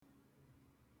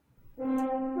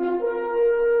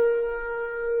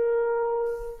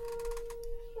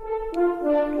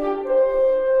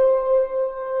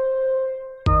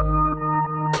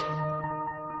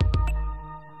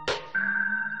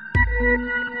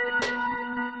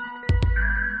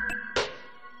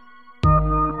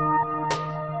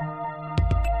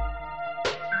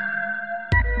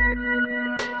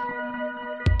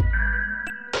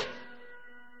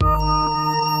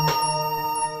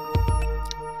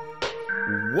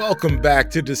Welcome back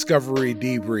to Discovery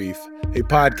Debrief, a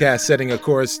podcast setting a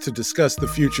course to discuss the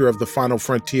future of the final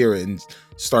frontier in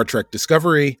Star Trek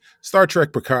Discovery, Star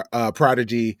Trek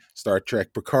Prodigy, Star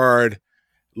Trek Picard,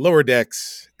 Lower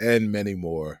Decks, and many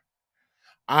more.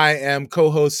 I am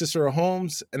co-host Cicero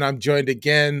Holmes, and I'm joined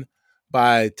again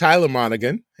by Tyler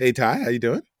Monaghan. Hey, Ty, how you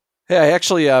doing? Hey, I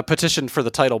actually petitioned for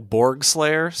the title Borg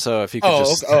Slayer, so if you could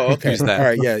okay. use that. All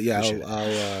right,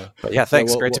 yeah. But yeah,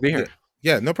 thanks. Great to be here.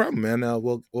 Yeah, no problem, man.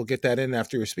 We'll get that in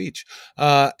after your speech.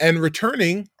 And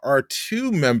returning are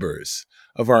two members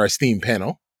of our esteemed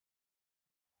panel,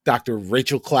 Dr.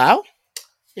 Rachel Clow.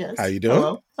 Yes. How you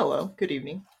doing? Hello. Good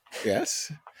evening.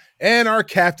 Yes. And our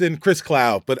captain, Chris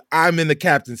Clow, but I'm in the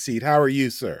captain's seat. How are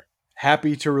you, sir?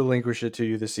 Happy to relinquish it to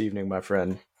you this evening, my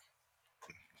friend.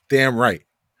 Damn right.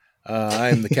 I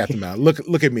am the captain now. Look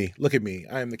at me.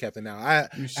 I am the captain now. I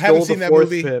haven't seen that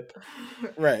movie. Pip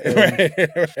right.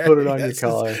 Put it on your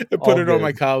collar. Put it on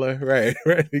my collar. Right.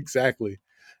 Exactly.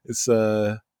 It's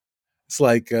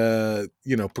like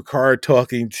Picard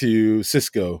talking to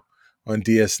Cisco on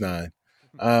DS9.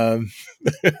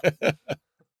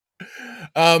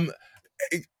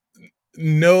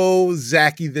 No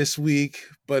Zachy this week,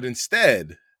 but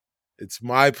instead, it's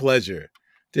my pleasure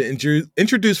to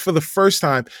introduce for the first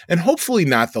time, and hopefully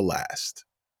not the last,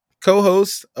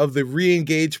 co-host of the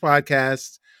Re-Engage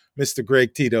podcast, Mr.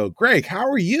 Greg Tito. Greg, how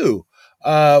are you?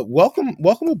 Welcome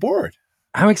aboard.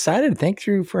 I'm excited. Thank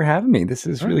you for having me. This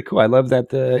is really cool. I love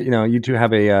that you two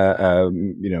have a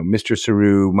Mr.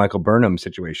 Saru, Michael Burnham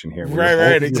situation here.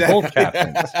 Right, exactly. Both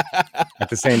captains at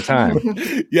the same time.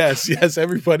 Yes,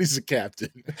 everybody's a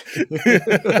captain.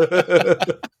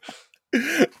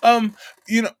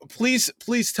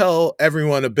 Please tell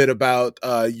everyone a bit about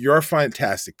your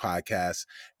fantastic podcast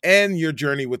and your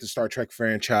journey with the Star Trek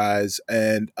franchise,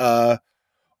 and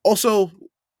also,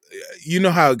 you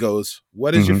know how it goes.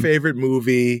 What is your favorite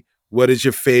movie? What is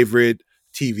your favorite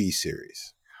TV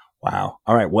series? Wow.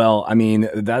 All right. Well, I mean,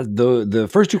 that the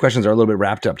first two questions are a little bit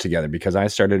wrapped up together because I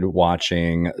started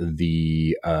watching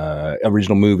the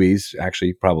original movies,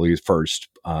 actually probably first.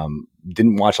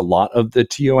 Didn't watch a lot of the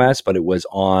TOS, but it was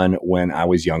on when I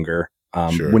was younger.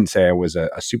 Sure. Wouldn't say I was a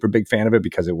super big fan of it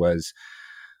because it was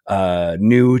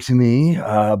new to me.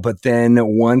 But then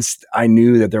once I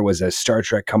knew that there was a Star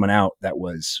Trek coming out that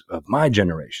was of my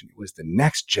generation, it was the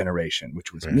next generation,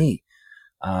 which was me.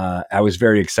 I was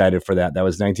very excited for that. That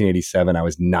was 1987. I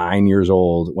was 9 years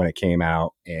old when it came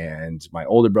out, and my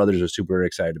older brothers were super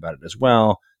excited about it as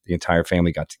well. The entire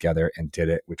family got together and did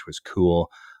it, which was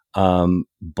cool.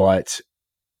 But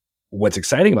what's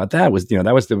exciting about that was,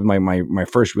 that was my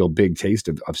first real big taste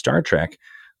of Star Trek.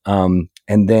 And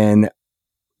then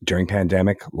during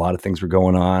pandemic, a lot of things were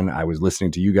going on. I was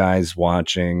listening to you guys,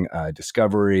 watching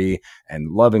Discovery, and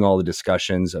loving all the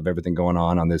discussions of everything going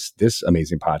on this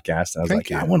amazing podcast. And I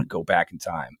was I want to go back in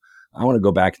time. I want to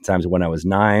go back in time to when I was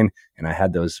 9, and I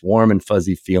had those warm and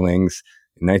fuzzy feelings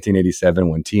in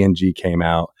 1987 when TNG came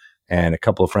out. And a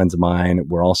couple of friends of mine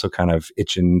were also kind of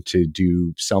itching to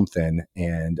do something,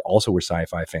 and also were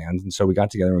sci-fi fans. And so we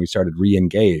got together and we started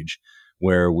Re-Engage,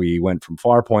 where we went from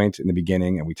Farpoint in the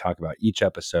beginning and we talk about each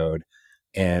episode,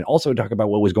 and also talk about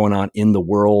what was going on in the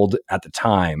world at the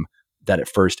time that it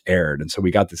first aired. And so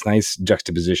we got this nice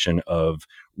juxtaposition of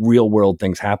real world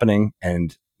things happening,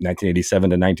 and 1987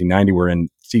 to 1990, we're in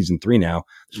season 3 now.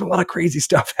 There's a lot of crazy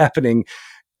stuff happening.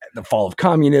 The fall of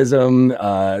communism,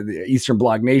 the Eastern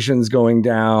Bloc nations going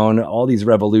down, all these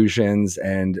revolutions.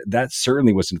 And that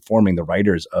certainly was informing the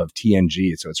writers of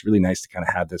TNG. So it's really nice to kind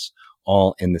of have this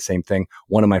all in the same thing.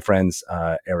 One of my friends,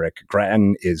 Eric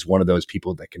Grattan, is one of those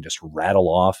people that can just rattle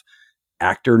off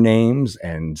actor names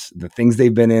and the things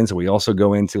they've been in. So we also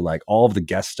go into like all of the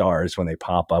guest stars when they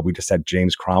pop up. We just had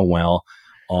James Cromwell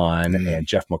on and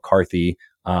Jeff McCarthy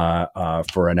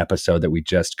for an episode that we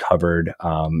just covered,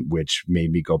 which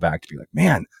made me go back to be like,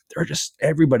 man, they're just,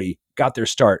 everybody got their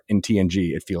start in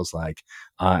TNG, it feels like.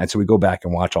 And so we go back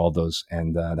and watch all of those,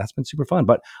 and that's been super fun.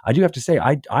 But I do have to say,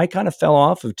 I kind of fell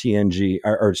off of TNG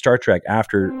or Star Trek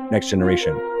after Next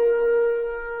Generation.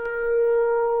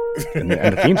 And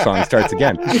the theme song starts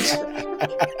again.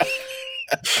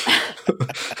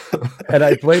 And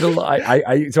I played a lot.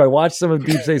 So I watched some of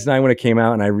Deep Space Nine when it came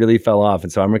out, and I really fell off.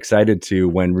 And so I'm excited to,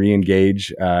 when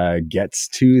Re-Engage gets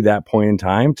to that point in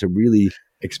time, to really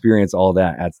experience all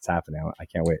that as it's happening. I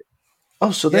can't wait. Oh,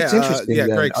 so that's interesting. Yeah,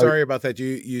 Greg, sorry about that.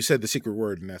 You said the secret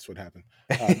word, and that's what happened.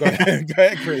 Go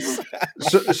ahead, Chris.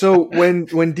 so when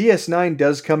DS9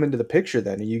 does come into the picture,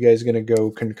 then are you guys going to go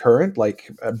concurrent,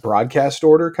 like a broadcast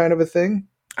order kind of a thing?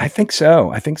 I think so.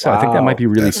 Wow. I think that might be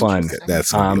really fun.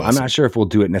 That's awesome. I'm not sure if we'll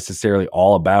do it necessarily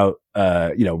all about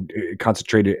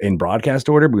concentrated in broadcast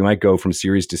order, but we might go from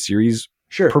series to series.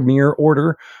 Sure. Premiere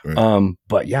order. Right.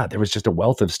 But yeah, there was just a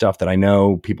wealth of stuff that I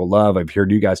know people love. I've heard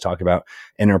you guys talk about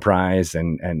Enterprise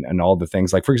and all the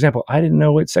things. Like, for example, I didn't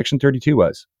know what Section 32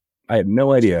 was. I had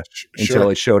no idea until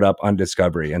it showed up on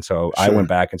Discovery. And so I went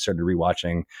back and started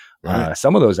rewatching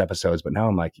some of those episodes. But now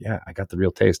I'm like, yeah, I got the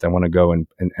real taste. I want to go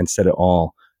and set it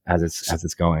all as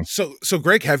it's going. So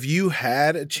Greg, have you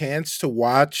had a chance to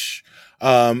watch?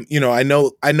 I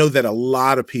know that a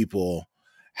lot of people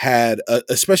had,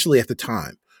 especially at the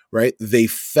time, right? They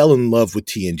fell in love with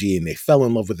TNG and they fell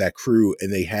in love with that crew,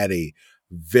 and they had a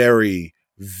very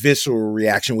visceral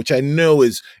reaction, which I know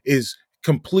is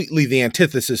completely the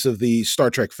antithesis of the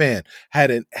Star Trek fan.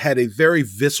 Had a very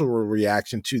visceral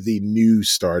reaction to the new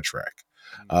Star Trek.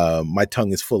 My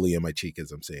tongue is fully in my cheek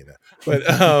as I'm saying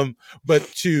that. But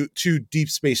to Deep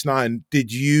Space Nine,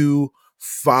 did you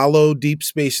follow Deep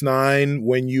Space Nine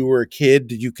when you were a kid?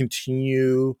 Did you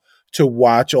continue to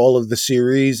watch all of the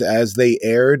series as they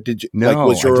aired? Did you? No,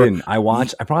 I didn't. I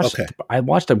watched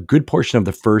a good portion of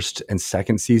the first and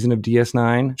second season of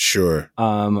DS9. Sure.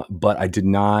 But I did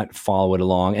not follow it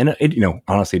along. And it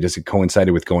honestly, it just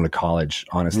coincided with going to college,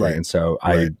 honestly. Right. And so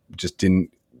I just didn't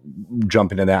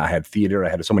jump into that. I had theater. I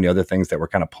had so many other things that were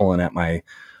kind of pulling at my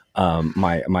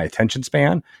my attention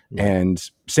span. Yeah. And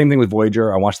same thing with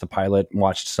Voyager. I watched the pilot,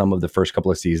 watched some of the first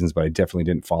couple of seasons, but I definitely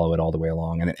didn't follow it all the way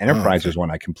along. And Enterprise was one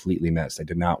I completely missed. I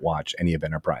did not watch any of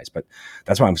Enterprise, but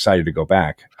that's why I'm excited to go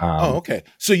back. Okay.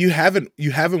 So you haven't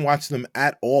watched them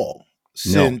at all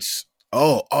since. No.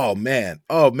 Oh man.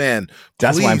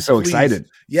 That's why I'm so excited.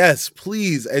 Yes,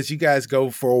 please, as you guys go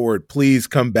forward, please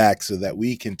come back so that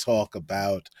we can talk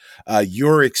about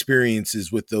your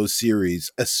experiences with those series,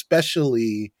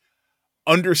 especially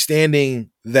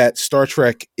understanding that Star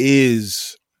Trek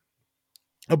is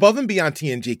above and beyond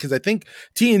TNG. Because I think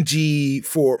TNG,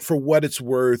 for what it's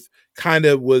worth, kind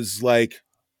of was like,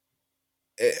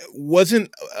 it wasn't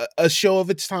a show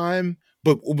of its time,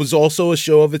 but it was also a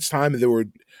show of its time. There were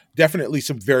definitely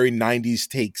some very 90s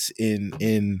takes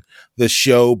in the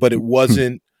show, but it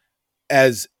wasn't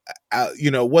as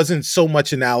wasn't so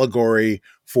much an allegory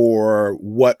for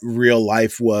what real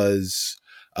life was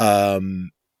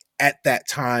at that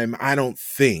time. I don't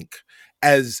think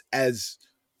as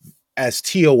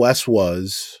TOS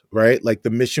was, right? Like the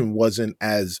mission wasn't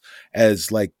as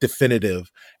like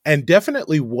definitive, and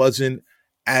definitely wasn't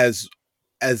as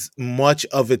much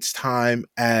of its time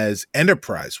as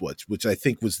Enterprise was, which I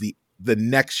think was the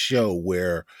next show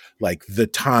where like the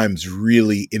times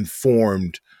really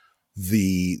informed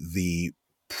the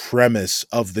premise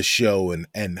of the show and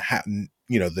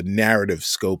the narrative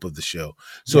scope of the show.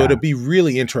 So it'll be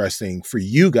really interesting for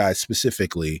you guys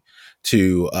specifically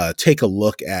to take a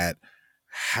look at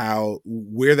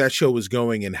where that show was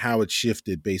going and how it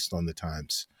shifted based on the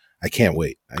times. I can't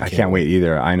wait. I can't wait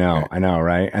either. I know,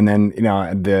 right? And then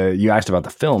you asked about the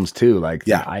films too. Like,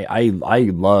 I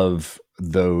love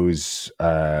those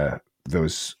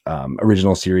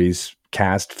original series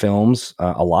cast films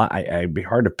a lot. I'd be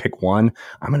hard to pick one.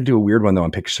 I'm going to do a weird one though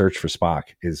and pick Search for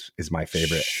Spock is my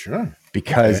favorite. Sure.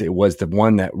 Because it was the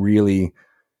one that really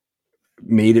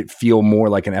made it feel more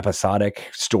like an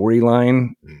episodic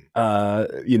storyline.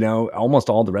 Almost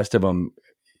all the rest of them,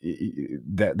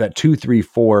 that 2, 3,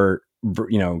 4,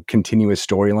 continuous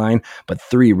storyline, but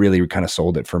 3 really kind of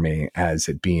sold it for me as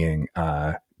it being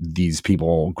these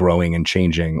people growing and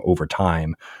changing over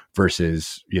time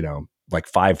versus, like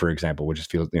 5, for example, which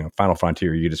just feels, Final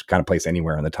Frontier, you just kind of place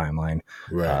anywhere on the timeline.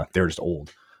 Right. They're just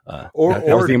old.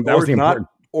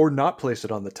 Or not place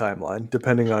it on the timeline,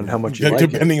 depending on how much you like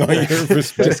it. Depending on your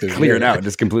perspective. Just clear it out.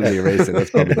 Just completely erase it. That's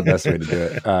probably the best way to do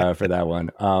it for that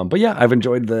one. But yeah, I've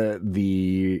enjoyed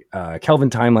the Kelvin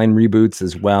timeline reboots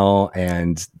as well.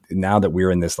 And now that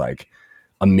we're in this like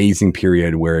amazing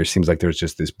period where it seems like there's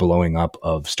just this blowing up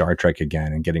of Star Trek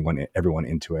again and getting everyone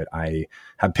into it, I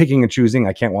have picking and choosing.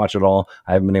 I can't watch it all.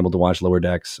 I haven't been able to watch Lower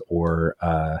Decks or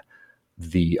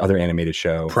the other animated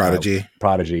show, Prodigy.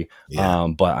 Yeah.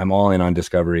 But I'm all in on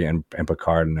Discovery and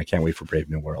Picard, and I can't wait for Brave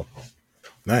New World.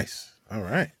 Nice. All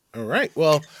right. All right.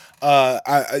 Well,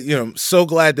 so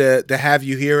glad to have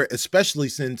you here, especially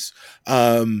since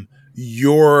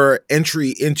your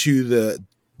entry into the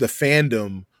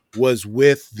fandom was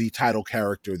with the title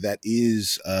character that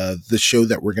is the show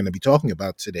that we're going to be talking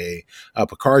about today,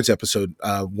 Picard's episode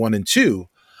 1 and 2.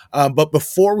 But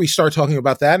before we start talking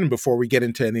about that, and before we get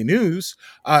into any news,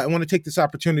 I want to take this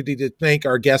opportunity to thank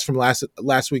our guest from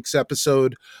last week's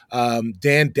episode,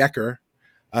 Dan Decker.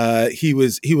 He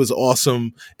was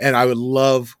awesome, and I would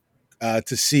love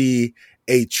to see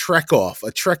a Trek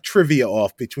trivia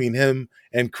off between him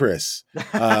and Chris.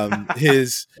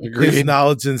 His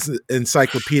knowledge is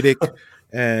encyclopedic,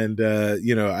 and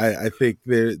I think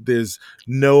there's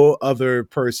no other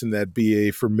person that'd be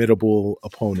a formidable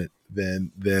opponent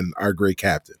than our great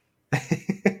captain.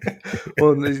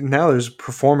 Well, now there's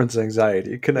performance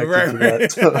anxiety connected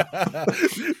to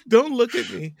that. Don't look at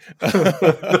me.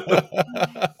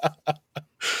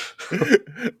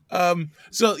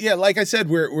 So yeah, like I said,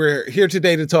 we're here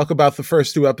today to talk about the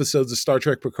first 2 episodes of Star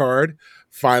Trek Picard,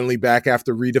 finally back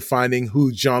after redefining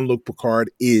who Jean-Luc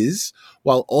Picard is,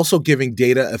 while also giving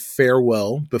Data a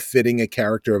farewell befitting a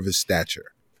character of his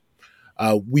stature.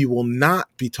 We will not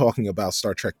be talking about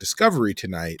Star Trek Discovery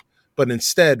tonight, but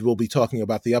instead we'll be talking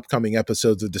about the upcoming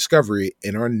episodes of Discovery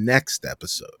in our next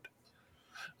episode.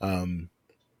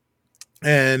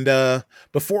 And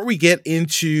before we get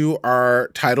into our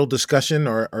title discussion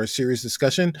or our series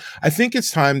discussion, I think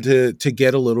it's time to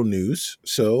get a little news.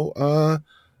 So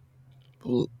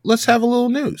let's have a little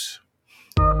news.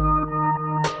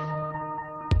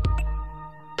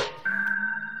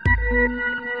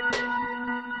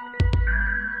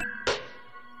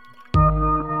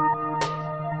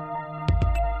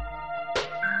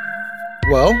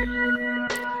 Well,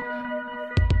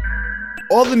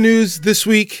 all the news this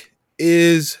week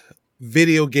is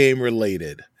video game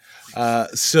related.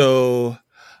 So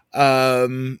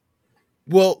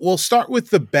we'll start with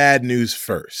the bad news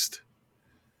first.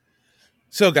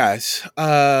 So guys,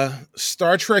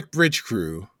 Star Trek Bridge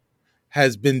Crew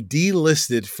has been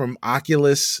delisted from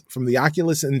the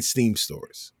Oculus and Steam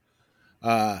stores.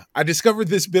 I discovered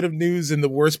this bit of news in the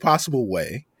worst possible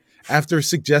way after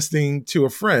suggesting to a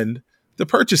friend to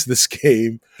purchase this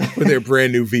game for their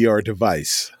brand new VR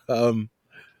device.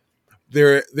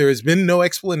 There has been no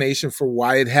explanation for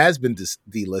why it has been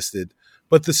delisted,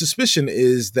 but the suspicion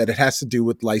is that it has to do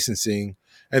with licensing,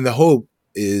 and the hope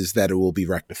is that it will be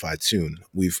rectified soon.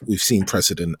 We've seen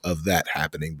precedent of that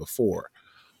happening before.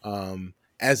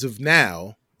 As of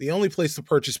now, the only place to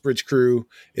purchase Bridge Crew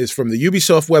is from the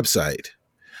Ubisoft website,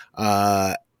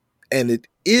 and it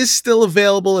is still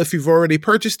available if you've already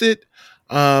purchased it.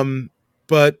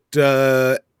 But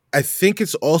I think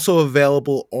it's also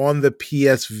available on the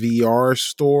PSVR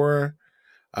store,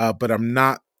 but I'm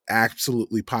not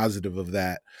absolutely positive of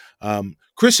that.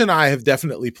 Chris and I have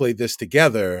definitely played this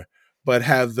together, but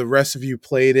have the rest of you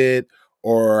played it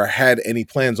or had any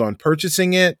plans on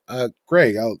purchasing it?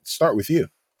 Greg, I'll start with you.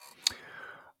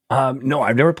 No,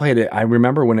 I've never played it. I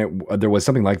remember when there was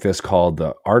something like this called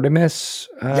the Artemis,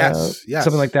 yes,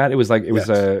 something like that. It was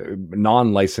a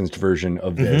non-licensed version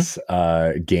of this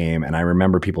game, and I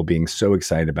remember people being so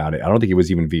excited about it. I don't think it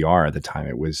was even VR at the time.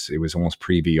 It was almost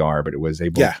pre-VR, but it was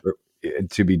able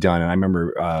to be done. And I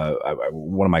remember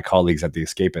one of my colleagues at The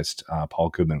Escapist,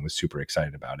 Paul Kubman, was super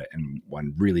excited about it, and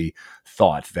one really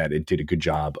thought that it did a good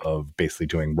job of basically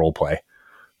doing role play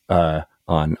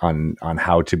on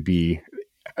how to be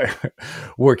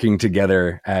working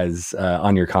together as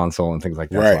on your console and things like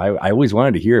that. Right. So I always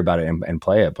wanted to hear about it and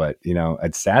play it, but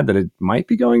it's sad that it might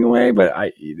be going away. But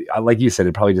I like you said,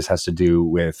 it probably just has to do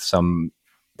with some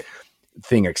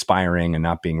thing expiring and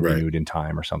not being renewed in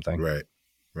time or something.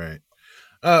 Right.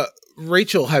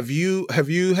 Rachel, have you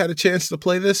had a chance to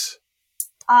play this?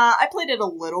 I played it a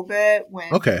little bit when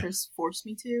Chris forced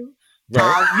me to.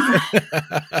 Right.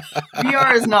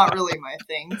 VR is not really my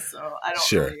thing, so I don't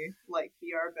Sure. really like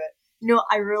VR. But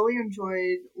I really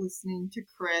enjoyed listening to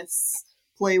Chris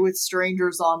play with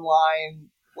strangers online,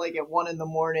 like at 1 a.m,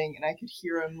 and I could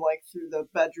hear him like through the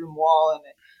bedroom wall, and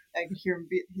I could hear him.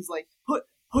 He's like,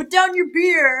 "Put down your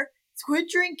beer, quit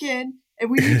drinking, and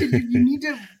you need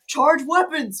to charge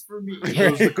weapons for me."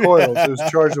 It was the coils. It was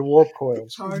charge the warp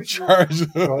coils. Charge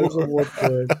The warp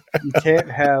coils. You can't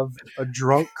have a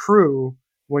drunk crew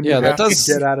when you have to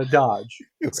get out of Dodge.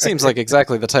 It seems like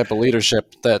exactly the type of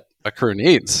leadership that a crew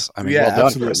needs. I mean, well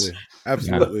done, Chris.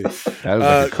 Absolutely. That was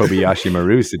like a Kobayashi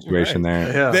Maru situation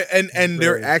there. Yeah. And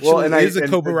there actually is a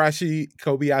Kobayashi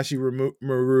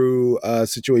Maru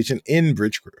situation in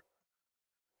Bridge Crew.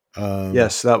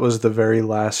 Yes, that was the very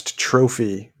last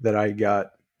trophy that I got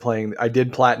playing. I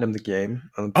did platinum the game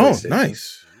on the PlayStation. Oh,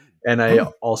 nice. And I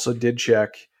also did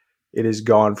check; it is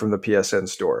gone from the PSN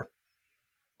store.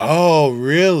 Oh,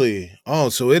 really? Oh,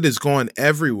 so it is going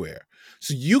everywhere.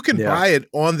 So you can buy it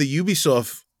on the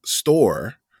Ubisoft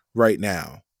store right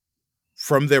now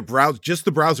from their browser, just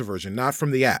the browser version, not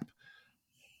from the app.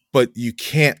 But you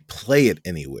can't play it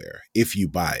anywhere if you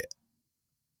buy it,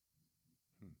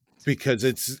 because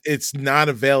it's not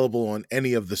available on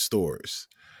any of the stores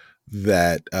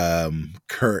that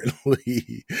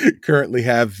currently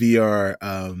have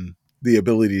VR, the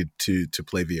ability to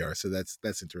play VR. So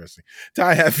that's interesting.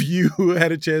 Ty, have you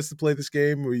had a chance to play this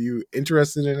game? Were you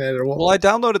interested in it at all? Well, I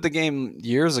downloaded the game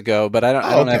years ago, but I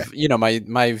don't have,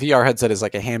 my VR headset is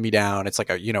like a hand-me-down. It's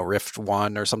like a, Rift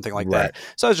 1 or something like that.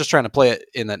 So I was just trying to play it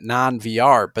in the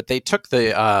non-VR, but they took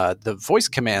the voice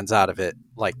commands out of it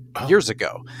like years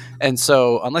ago. And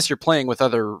so unless you're playing with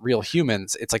other real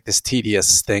humans, it's like this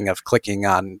tedious thing of clicking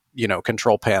on,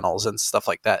 control panels and stuff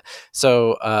like that.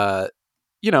 So,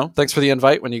 thanks for the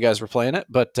invite when you guys were playing it,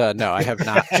 but no, I have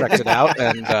not checked it out,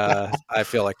 and I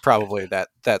feel like probably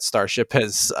that starship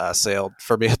has sailed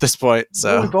for me at this point.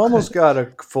 So we've almost got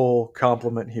a full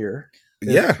complement here.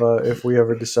 If we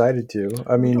ever decided to.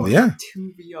 I mean, 2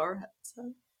 VR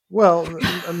headsets. Well,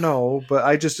 no, but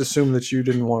I just assumed that you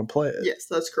didn't want to play it. Yes,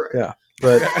 that's correct. Yeah,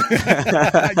 but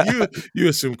you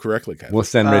assume correctly, Kevin. We'll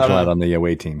send Rachel out on the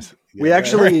away teams. We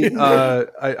actually,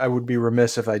 I would be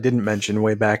remiss if I didn't mention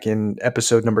way back in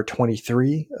episode number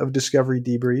 23 of Discovery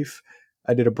Debrief,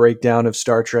 I did a breakdown of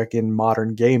Star Trek in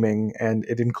modern gaming, and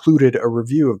it included a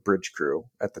review of Bridge Crew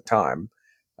at the time.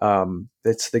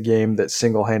 It's the game that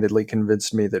single-handedly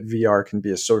convinced me that VR can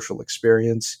be a social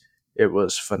experience. It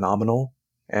was phenomenal,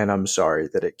 and I'm sorry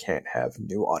that it can't have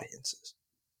new audiences.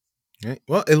 Right.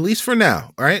 Well, at least for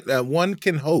now, all right? One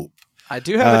can hope. I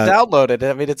do have it downloaded.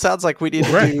 I mean, it sounds like we need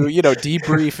to do,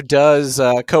 Debrief does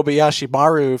Kobayashi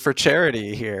Maru for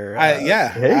charity here.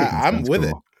 I'm with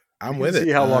it. I'm with it. See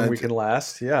how long we can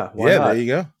last. Yeah. Why not?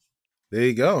 There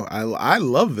you go. I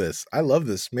love this.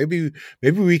 Maybe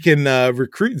we can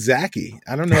recruit Zachy.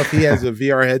 I don't know if he has a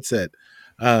VR headset.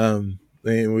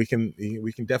 We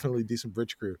can definitely do some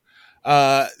Bridge Crew.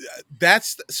 Guys,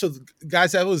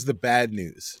 that was the bad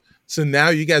news. So now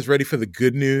you guys ready for the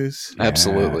good news?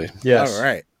 Absolutely. Yes.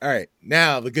 All right.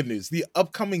 Now the good news. The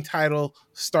upcoming title,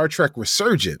 Star Trek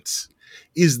Resurgence,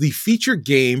 is the feature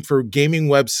game for gaming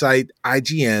website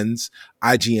IGN's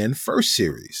IGN First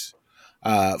Series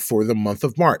for the month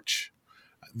of March.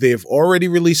 They've already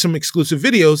released some exclusive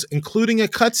videos, including a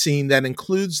cutscene that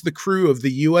includes the crew of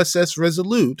the USS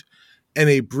Resolute and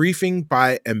a briefing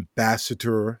by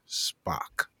Ambassador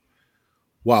Spock.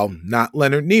 While not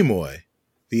Leonard Nimoy,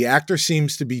 the actor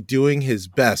seems to be doing his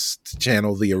best to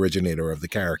channel the originator of the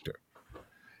character.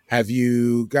 Have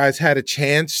you guys had a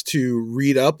chance to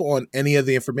read up on any of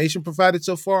the information provided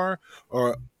so far?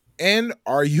 And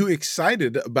are you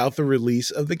excited about the release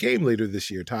of the game later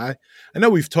this year, Ty? I know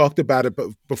we've talked about it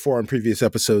before in previous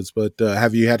episodes, but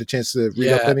have you had a chance to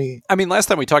read up any? I mean, last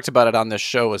time we talked about it on this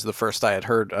show was the first I had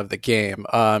heard of the game,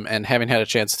 and having had a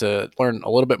chance to learn a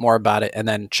little bit more about it and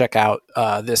then check out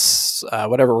this,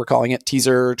 whatever we're calling it,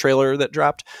 teaser trailer that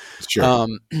dropped. Sure.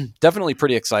 Definitely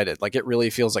pretty excited. Like, it really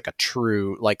feels like a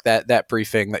true, like that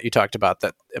briefing that you talked about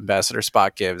that Ambassador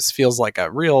Spock gives feels like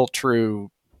a real true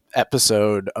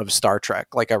episode of Star Trek,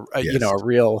 like a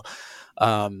real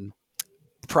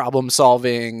problem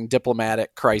solving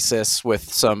diplomatic crisis with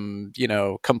some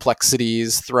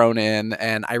complexities thrown in.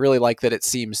 And I really like that it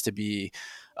seems to be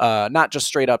not just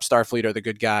straight up Starfleet are the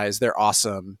good guys, they're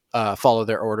awesome, follow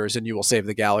their orders and you will save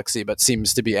the galaxy, but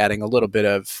seems to be adding a little bit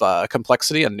of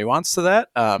complexity and nuance to that.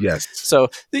 Yes. So,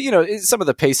 some of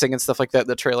the pacing and stuff like that,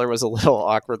 the trailer was a little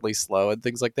awkwardly slow and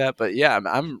things like that. But yeah,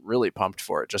 I'm really pumped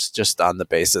for it, just on the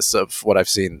basis of what I've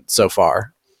seen so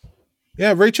far.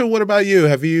 Yeah, Rachel, what about you?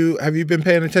 Have you been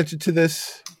paying attention to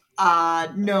this?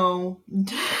 No.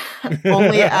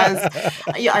 Only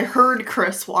I heard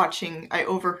Chris watching. I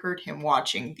overheard him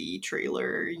watching the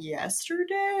trailer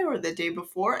yesterday or the day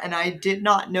before, and I did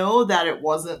not know that it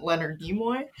wasn't Leonard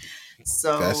Nimoy.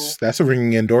 So that's a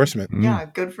ringing endorsement. Yeah,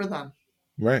 good for them.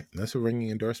 Right, that's a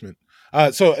ringing endorsement.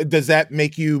 So does that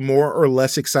make you more or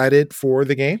less excited for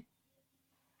the game?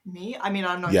 Me? I mean,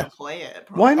 I'm not gonna play it.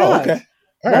 Probably. Why not? Oh, okay.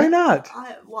 Why not?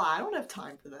 I don't have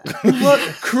time for that. Look,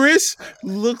 Chris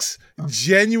looks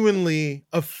genuinely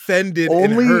offended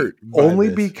and hurt.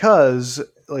 Only because,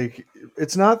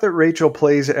 it's not that Rachel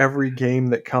plays every game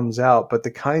that comes out, but the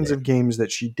kinds of games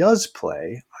that she does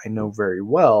play, I know very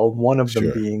well, one of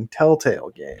them being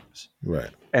Telltale games. Right.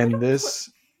 And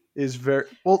this is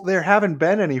there haven't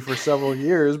been any for several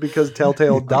years because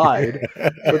Telltale died,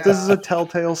 but this is a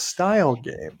Telltale style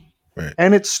game. Right.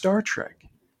 And it's Star Trek.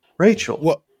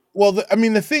 Rachel. Well, I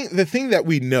mean, the thing that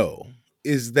we know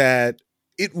is that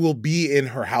it will be in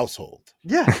her household.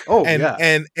 Yeah. Oh,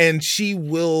 yeah. And she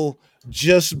will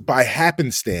just by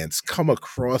happenstance come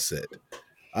across it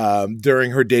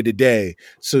during her day to day.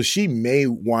 So she may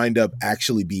wind up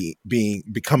actually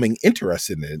becoming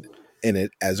interested in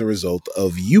it as a result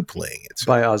of you playing it.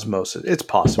 By osmosis. It's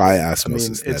possible. By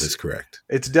osmosis, that is correct.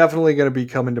 It's definitely going to be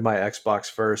coming to my Xbox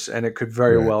first, and it could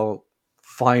very well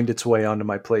find its way onto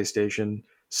my PlayStation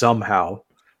somehow.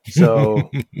 So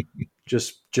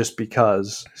just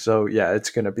because. So yeah,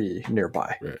 it's going to be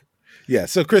nearby. Right. Yeah.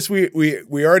 So Chris, we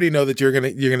already know that you're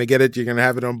gonna get it. You're gonna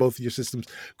have it on both of your systems.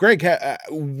 Greg,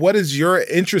 what is your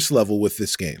interest level with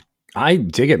this game? I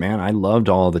dig it, man. I loved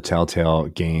all the Telltale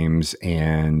games,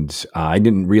 and I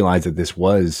didn't realize that this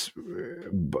was,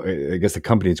 I guess the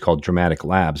company is called Dramatic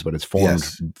Labs, but it's formed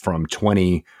from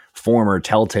 20 former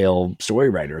Telltale story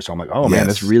writers. So I'm like, oh man,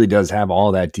 this really does have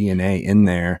all that DNA in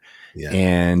there. Yeah.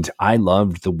 And I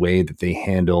loved the way that they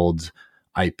handled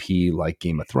IP like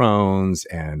Game of Thrones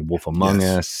and Wolf Among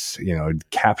Us,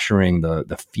 capturing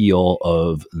the feel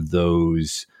of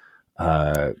those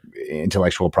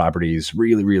intellectual properties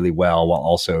really, really well, while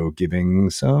also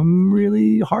giving some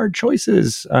really hard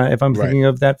choices. If I'm thinking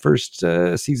of that first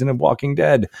season of Walking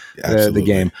Dead, the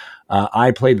game, I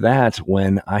played that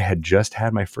when I had just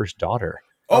had my first daughter.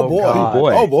 Oh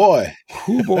boy!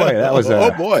 That was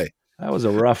that was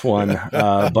a rough one,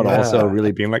 but also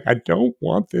really being like, I don't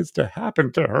want this to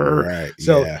happen to her. Right.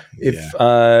 So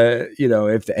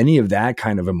if any of that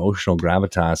kind of emotional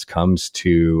gravitas comes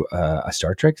to a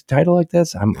Star Trek title like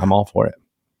this, I'm all for it.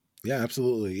 Yeah,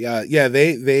 absolutely. Yeah.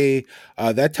 They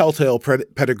that Telltale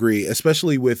pedigree,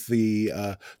 especially with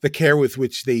the care with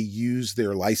which they use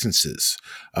their licenses,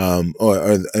 and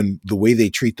the way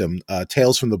they treat them.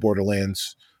 Tales from the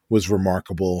Borderlands was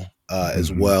remarkable.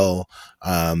 As well.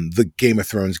 The Game of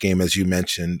Thrones game, as you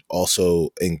mentioned, also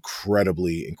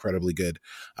incredibly good.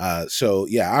 So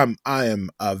yeah, I am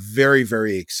very,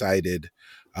 very excited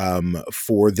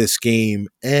for this game.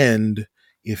 And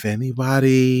if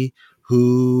anybody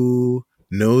who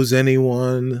knows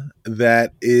anyone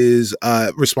that is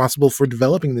responsible for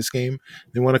developing this game,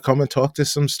 they want to come and talk to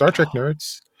some Star Trek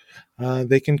nerds,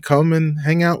 they can come and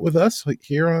hang out with us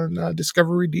here on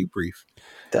Discovery Debrief.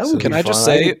 Can I just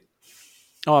say,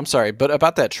 oh, I'm sorry, but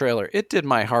about that trailer, it did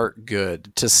my heart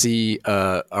good to see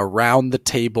a round the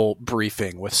table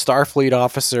briefing with Starfleet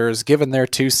officers giving their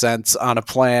 2 cents on a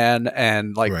plan,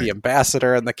 and the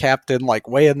ambassador and the captain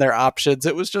weighing their options.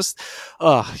 It was just,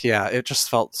 it just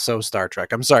felt so Star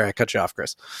Trek. I'm sorry I cut you off,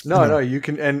 Chris. No, you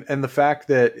can, and the fact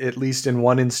that at least in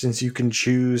one instance you can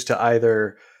choose to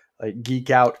either geek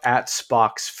out at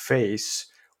Spock's face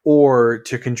or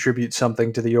to contribute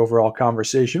something to the overall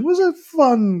conversation was a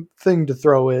fun thing to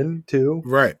throw in too.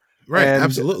 Right.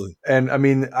 Absolutely. And I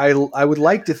mean, I would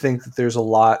like to think that there's a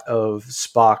lot of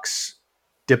Spock's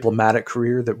diplomatic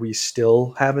career that we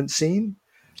still haven't seen.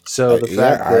 So the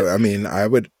fact that, I mean, I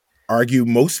would argue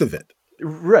most of it.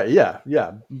 Right. Yeah.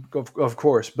 Of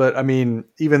course. But I mean,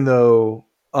 even though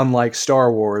unlike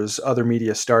Star Wars, other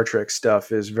media Star Trek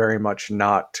stuff is very much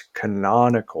not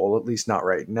canonical, at least not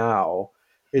right now.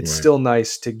 It's still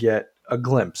nice to get a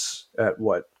glimpse at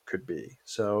what could be.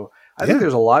 So I think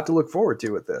there's a lot to look forward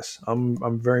to with this.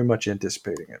 I'm very much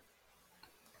anticipating it.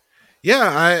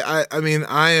 Yeah, I mean,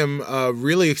 I am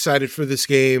really excited for this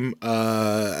game.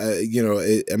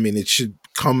 It should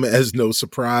come as no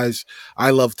surprise.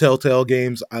 I love Telltale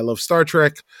games. I love Star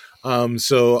Trek. I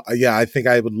think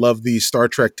I would love the Star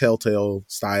Trek Telltale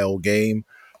style game.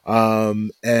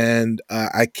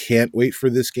 I can't wait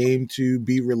for this game to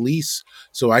be released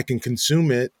so I can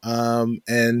consume it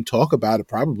and talk about it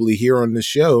probably here on the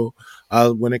show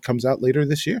when it comes out later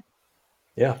this year.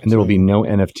 Yeah. And there will be no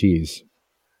NFTs.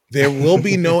 There will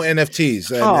be no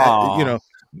NFTs. Or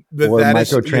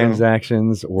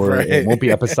microtransactions, it won't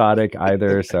be episodic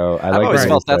either. So I always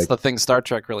felt that's the thing Star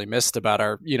Trek really missed about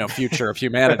our, future of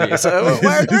humanity. So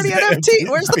where's the NFT?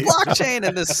 Where's the blockchain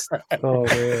in this? Oh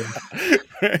man,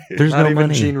 there's not no even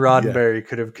money. Gene Roddenberry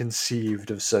could have conceived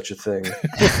of such a thing.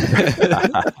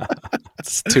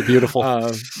 It's too beautiful.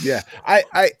 I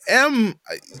am,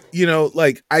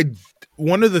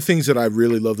 one of the things that I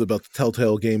really loved about the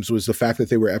Telltale games was the fact that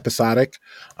they were episodic.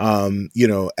 The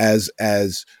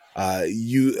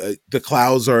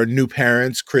Clouds are new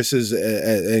parents, Chris is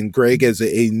and Greg as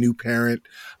a new parent,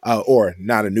 or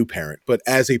not a new parent, but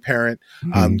as a parent,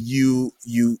 you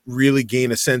really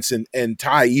gain a sense and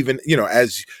Ty, even,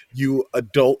 as you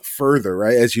adult further,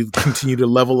 right? As you continue to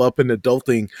level up in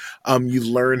adulting, you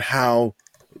learn how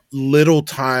little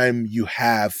time you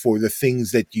have for the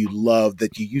things that you love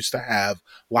that you used to have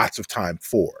lots of time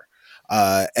for.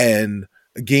 And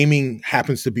gaming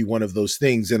happens to be one of those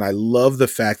things. And I love the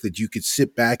fact that you could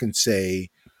sit back and say,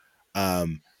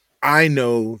 I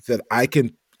know that I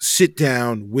can sit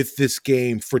down with this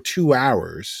game for 2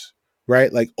 hours,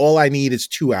 right? Like all I need is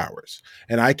 2 hours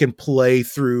and I can play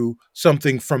through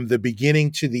something from the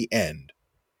beginning to the end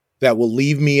that will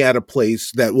leave me at a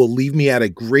place that will leave me at a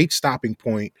great stopping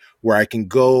point where I can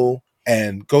go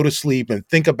to sleep and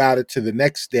think about it to the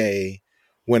next day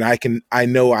when I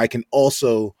know I can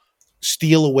also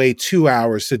steal away 2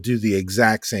 hours to do the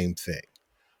exact same thing.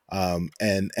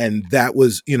 And that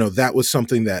was, that was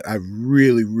something that I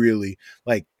really, really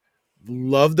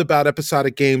loved about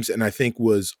episodic games, and I think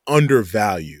was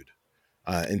undervalued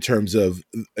in terms of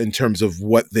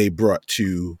what they brought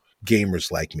to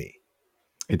gamers like me.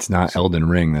 It's not Elden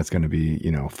Ring that's going to be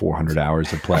 400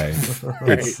 hours of play.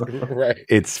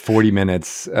 It's 40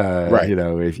 minutes.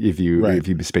 If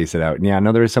you space it out. And yeah,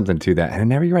 no, there is something to that. And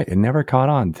you're right. It never caught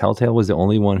on. Telltale was the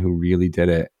only one who really did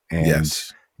it and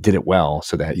did it well,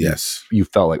 so that you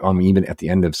felt like, even at the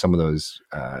end of some of those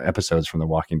episodes from The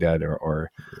Walking Dead or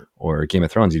Game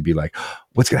of Thrones, you'd be like,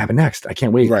 what's going to happen next? I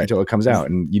can't wait until it comes out.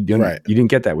 And you didn't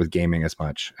get that with gaming as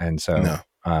much. And so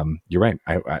you're right.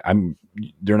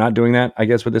 They're not doing that, I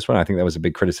guess, with this one. I think that was a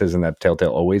big criticism that Telltale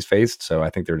always faced. So I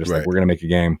think they're just like, we're going to make a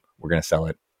game. We're going to sell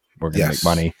it. We're going to make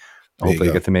money. Hopefully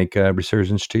you get to make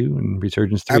Resurgence 2 and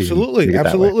Resurgence 3.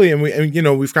 Absolutely. And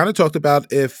we've kind of talked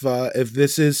about if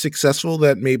this is successful,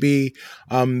 that maybe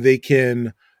they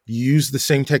can use the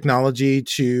same technology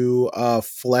to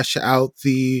flesh out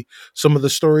some of the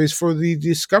stories for the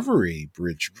Discovery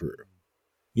Bridge crew.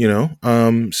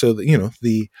 So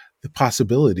the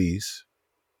possibilities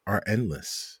are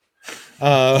endless.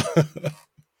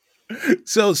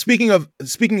 So speaking of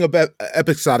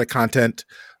episodic content,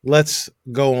 let's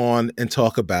go on and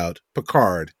talk about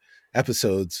Picard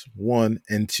episodes 1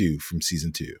 and 2 from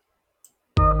season 2.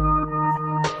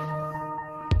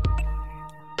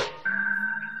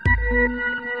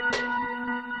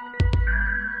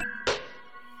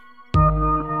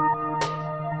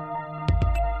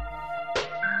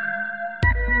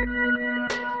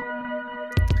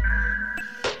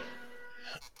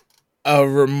 A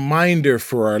reminder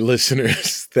for our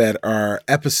listeners that our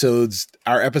episode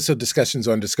discussions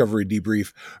on Discovery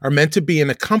Debrief are meant to be an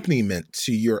accompaniment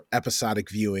to your episodic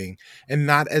viewing and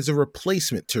not as a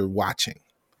replacement to watching.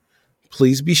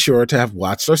 Please be sure to have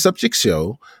watched our subject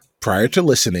show prior to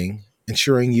listening,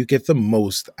 ensuring you get the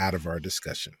most out of our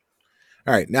discussion.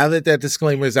 All right, now that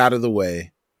disclaimer is out of the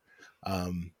way,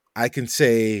 I can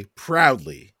say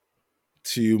proudly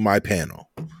to my panel,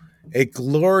 a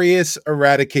glorious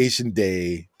eradication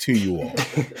day to you all.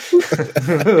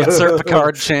 Insert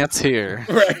Picard chants here.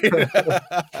 Right.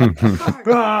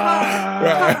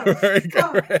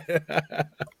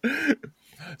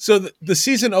 So the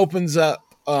season opens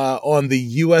up on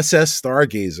the USS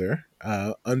Stargazer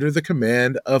under the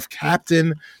command of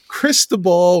Captain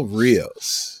Cristobal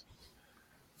Rios.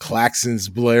 Klaxons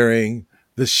blaring.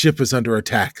 The ship is under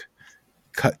attack.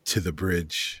 Cut to the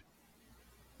bridge.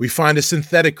 We find a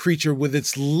synthetic creature with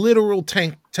its literal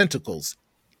tentacles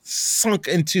sunk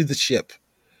into the ship.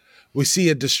 We see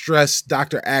a distressed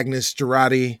Dr. Agnes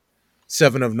Jurati,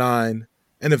 7 of 9,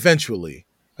 and eventually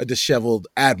a disheveled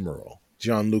Admiral,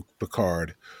 Jean-Luc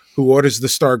Picard, who orders the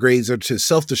Stargazer to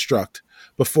self-destruct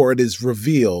before it is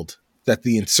revealed that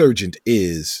the insurgent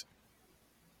is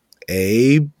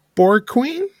a Borg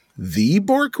Queen? The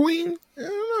Borg Queen? I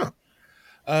don't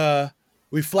know.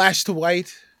 We flash to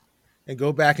white and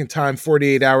go back in time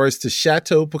 48 hours to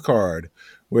Chateau Picard,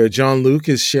 where Jean-Luc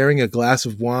is sharing a glass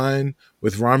of wine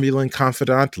with Romulan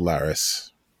confidant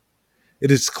Laris. It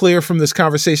is clear from this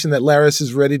conversation that Laris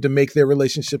is ready to make their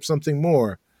relationship something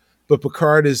more, but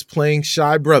Picard is playing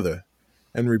shy brother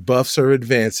and rebuffs her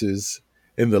advances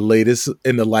in the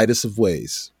lightest of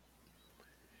ways.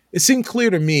 It seemed clear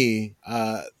to me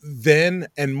then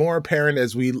and more apparent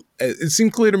as we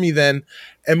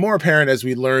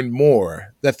learned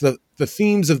more that the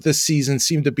themes of this season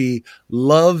seem to be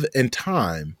love and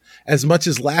time as much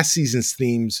as last season's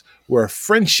themes were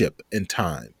friendship and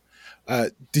time.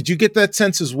 Did you get that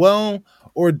sense as well?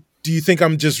 Or do you think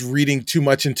I'm just reading too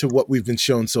much into what we've been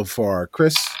shown so far?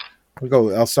 Chris,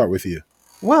 I'll start with you.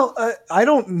 Well, I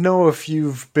don't know if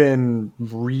you've been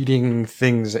reading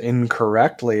things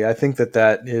incorrectly. I think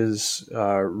that is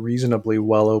reasonably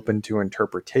well open to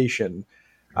interpretation.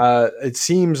 It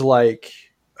seems like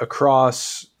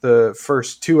across the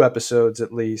first 2 episodes,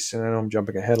 at least, and I know I'm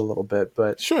jumping ahead a little bit,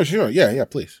 but sure, yeah,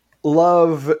 please.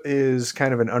 love is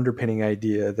kind of an underpinning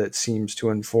idea that seems to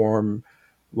inform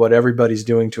what everybody's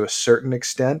doing to a certain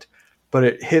extent, but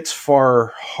it hits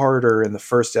far harder in the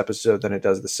first episode than it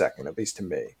does the second, at least to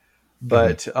me.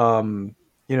 But,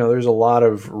 there's a lot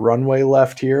of runway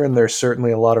left here, and there's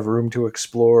certainly a lot of room to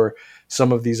explore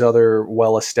some of these other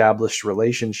well-established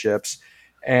relationships.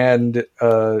 And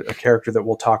a character that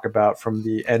we'll talk about from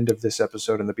the end of this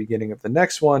episode and the beginning of the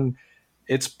next one,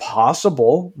 it's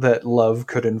possible that love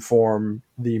could inform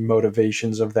the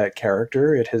motivations of that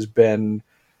character. It has been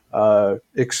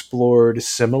explored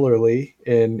similarly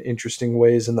in interesting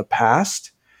ways in the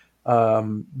past.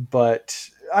 But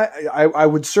I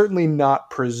would certainly not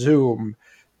presume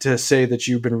to say that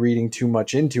you've been reading too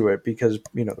much into it, because,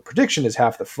 the prediction is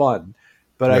half the fun.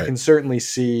 But right. I can certainly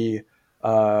see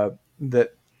that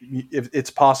if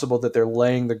it's possible that they're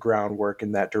laying the groundwork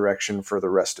in that direction for the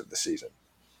rest of the season.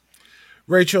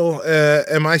 Rachel,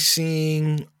 am I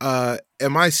seeing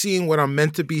what I'm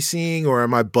meant to be seeing, or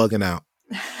am I bugging out?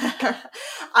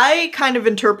 I kind of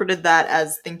interpreted that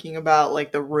as thinking about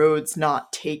like the roads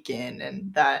not taken,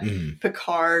 and that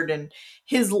Picard and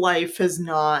his life has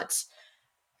not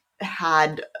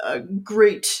had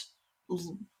great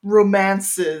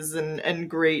romances and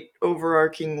great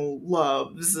overarching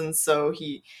loves. And so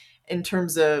he, in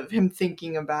terms of him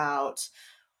thinking about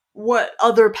what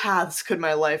other paths could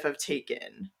my life have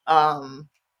taken,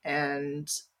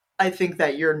 and I think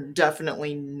that you're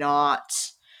definitely not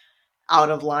out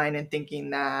of line in thinking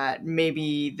that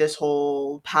maybe this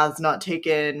whole paths not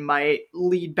taken might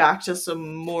lead back to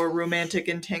some more romantic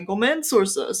entanglements or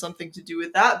something to do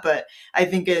with that. But I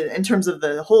think in terms of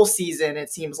the whole season, it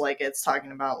seems like it's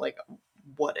talking about like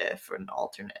what if and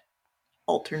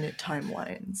alternate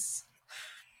timelines.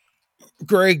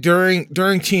 Greg, during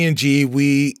TNG,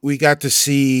 we got to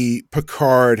see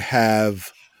Picard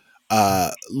have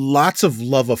lots of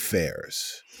love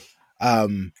affairs,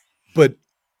 but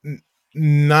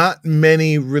not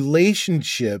many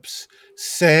relationships,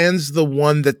 sans the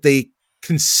one that they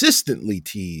consistently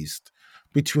teased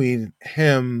between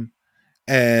him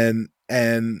and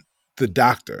the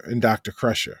Doctor and Dr.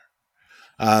 Crusher.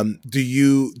 Do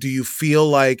you feel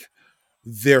like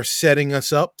they're setting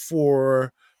us up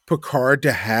for Picard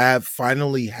to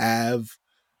finally have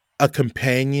a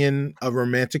companion, a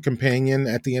romantic companion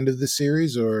at the end of the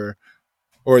series, or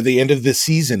the end of the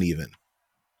season even?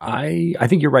 I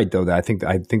think you're right, though. That I think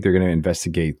they're going to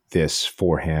investigate this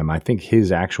for him. I think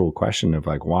his actual question of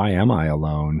like, why am I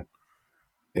alone,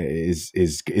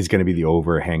 is going to be the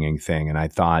overhanging thing. And I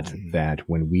thought that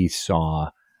when we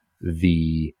saw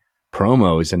the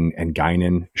promos and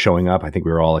Guinan showing up, I think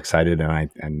we were all excited,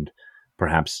 and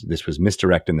perhaps this was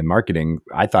misdirect in the marketing.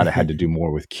 I thought it had to do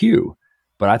more with Q,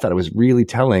 but I thought it was really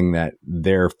telling that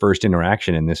their first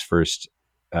interaction in this first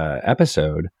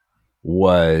episode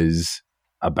was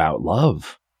about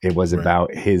love. It was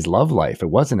about his love life. It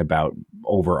wasn't about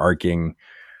overarching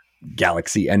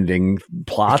galaxy ending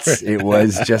plots. It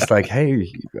was just like,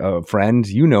 hey, friend,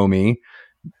 you know me.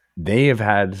 They have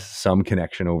had some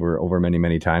connection over many,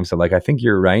 many times. So like, I think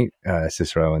you're right,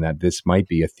 Cicero, in that this might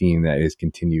be a theme that is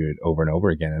continued over and over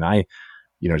again. And I,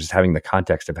 just having the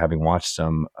context of having watched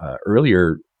some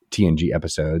earlier TNG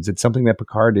episodes, it's something that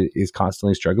Picard is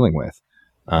constantly struggling with.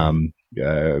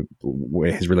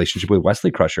 His relationship with Wesley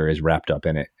Crusher is wrapped up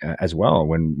in it as well.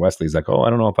 When Wesley's like, oh, I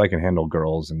don't know if I can handle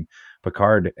girls. And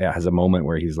Picard has a moment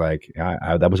where he's like,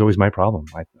 that was always my problem.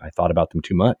 I thought about them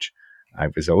too much. I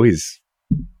was always,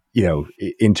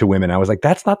 into women. I was like,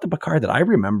 that's not the Picard that I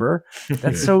remember.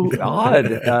 That's so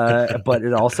odd. But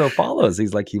it also follows.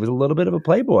 He's like, he was a little bit of a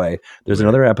playboy. There's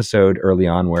another episode early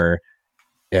on where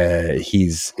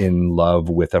he's in love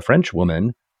with a French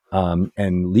woman,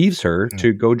 and leaves her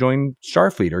to go join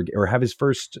Starfleet or have his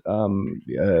first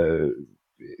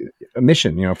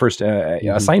mission, first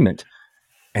assignment,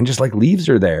 and just like leaves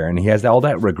her there. And he has all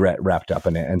that regret wrapped up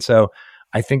in it. And so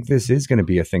I think this is going to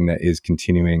be a thing that is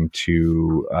continuing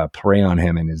to prey on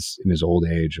him in his old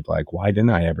age of like, why didn't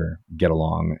I ever get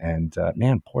along? And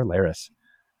man, poor Laris.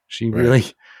 She really,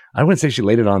 I wouldn't say she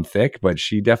laid it on thick, but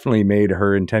she definitely made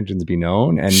her intentions be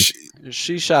known. And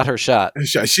she shot her shot.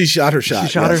 She shot her shot. She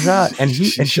shot her shot. And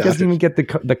she doesn't even get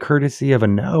the courtesy of a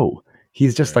no.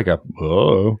 He's just like a,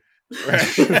 oh.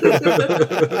 Right.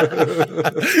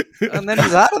 And then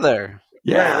he's out of there.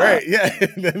 Yeah, right. Yeah,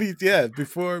 and then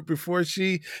before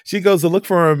she goes to look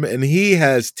for him, and he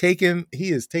is taken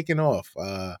off.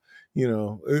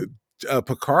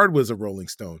 Picard was a Rolling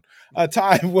Stone.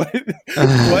 Ty,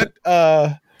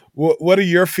 What are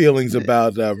your feelings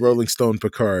about Rolling Stone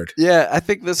Picard? Yeah, I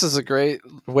think this is a great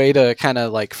way to kind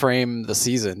of like frame the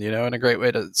season, and a great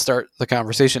way to start the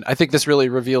conversation. I think this really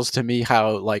reveals to me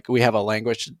how like we have a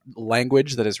language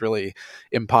that is really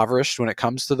impoverished when it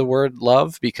comes to the word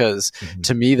love, because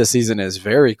to me the season is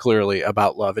very clearly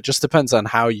about love. It just depends on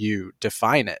how you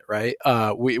define it, right?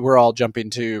 We're all jumping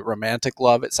to romantic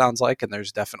love, it sounds like, and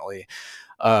there's definitely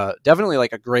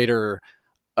like a greater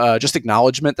just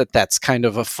acknowledgement that that's kind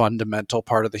of a fundamental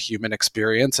part of the human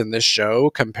experience in this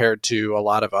show compared to a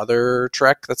lot of other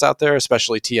Trek that's out there,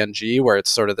 especially TNG, where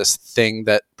it's sort of this thing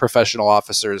that professional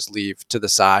officers leave to the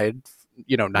side,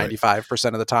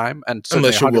 95% of the time, and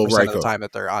certainly 100% of the time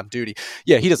that they're on duty.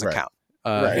 Yeah, he doesn't count.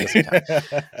 Right.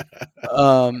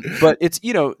 But it's,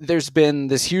 there's been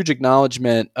this huge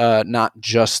acknowledgement, not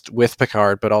just with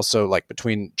Picard, but also like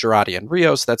between Jurati and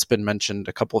Rios. That's been mentioned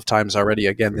a couple of times already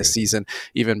again this season,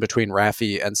 even between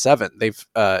Raffi and Seven. They've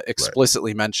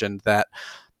explicitly mentioned that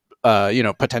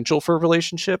potential for a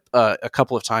relationship a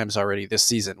couple of times already this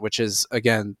season, which is,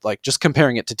 again, like just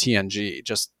comparing it to TNG,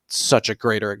 just such a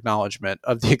greater acknowledgement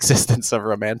of the existence of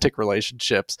romantic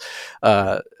relationships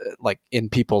like in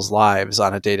people's lives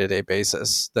on a day-to-day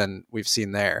basis than we've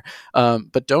seen there.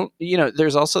 But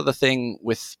there's also the thing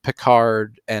with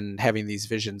Picard and having these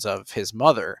visions of his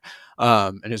mother.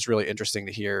 And it's really interesting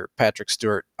to hear Patrick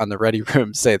Stewart on the Ready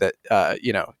Room say that,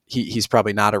 he's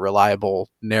probably not a reliable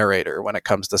narrator when it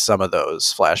comes to some of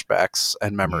those flashbacks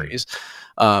and memories.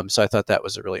 So I thought that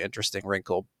was a really interesting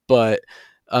wrinkle. But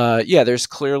there's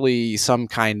clearly some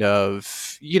kind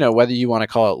of, whether you want to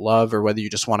call it love or whether you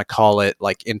just want to call it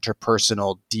like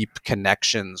interpersonal deep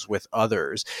connections with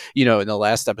others. In the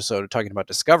last episode of talking about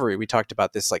Discovery, we talked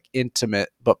about this like intimate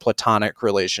but platonic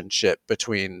relationship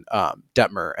between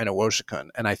Detmer and Owosekun.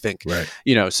 And I think,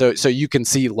 so you can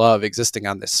see love existing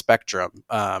on this spectrum,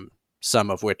 some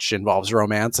of which involves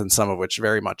romance and some of which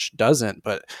very much doesn't,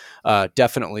 but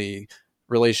definitely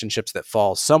relationships that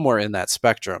fall somewhere in that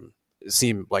spectrum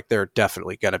seem like they're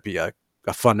definitely going to be a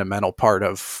fundamental part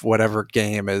of whatever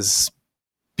game is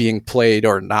being played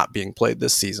or not being played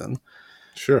this season.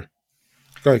 Sure.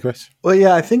 Go ahead, Chris. Well,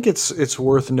 yeah, I think it's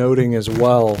worth noting as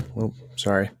well.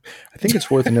 I think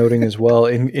it's worth noting as well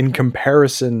in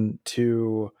comparison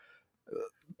to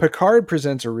Picard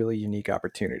presents a really unique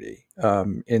opportunity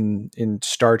in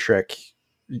Star Trek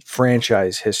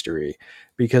franchise history,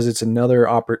 because it's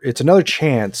another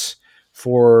chance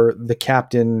for the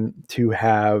captain to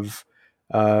have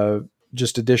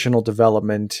just additional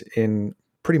development in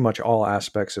pretty much all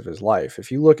aspects of his life. If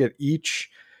you look at each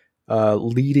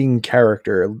leading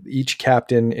character, each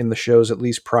captain in the shows, at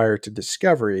least prior to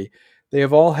Discovery, they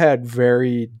have all had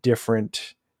very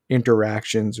different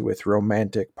interactions with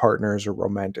romantic partners or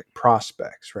romantic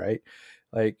prospects, right?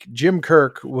 Like Jim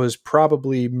Kirk was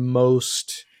probably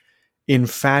most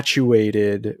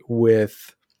infatuated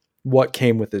with what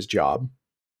came with his job.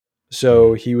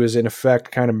 So he was in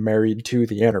effect kind of married to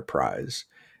the Enterprise,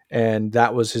 and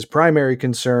that was his primary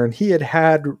concern. He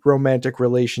had romantic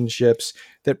relationships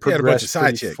that progressed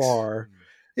pretty far.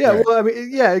 Yeah, right. Well, I mean,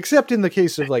 yeah, except in the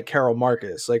case of like Carol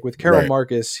Marcus. Like with Carol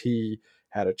Marcus, he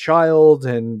had a child,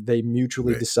 and they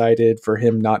mutually decided for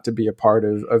him not to be a part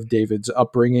of David's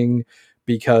upbringing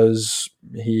because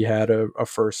he had a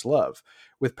first love.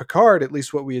 With Picard, at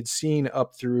least what we had seen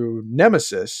up through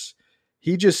Nemesis,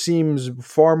 he just seems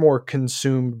far more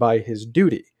consumed by his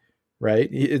duty, right?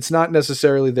 It's not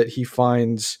necessarily that he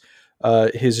finds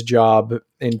his job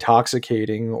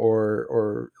intoxicating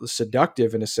or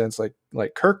seductive in a sense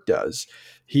like Kirk does.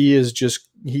 He is just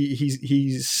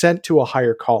he's sent to a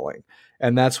higher calling,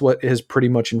 and that's what has pretty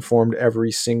much informed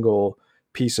every single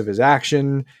piece of his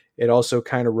action. It also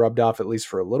kind of rubbed off, at least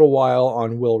for a little while,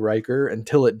 on Will Riker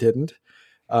until it didn't.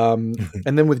 And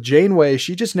then with Janeway,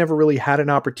 she just never really had an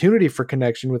opportunity for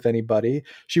connection with anybody.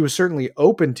 She was certainly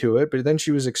open to it, but then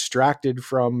she was extracted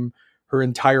from her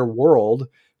entire world.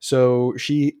 So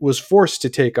she was forced to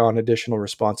take on additional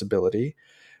responsibility.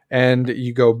 And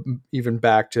you go even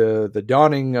back to the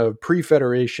dawning of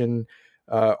pre-Federation.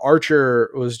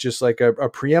 Archer was just like a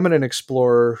preeminent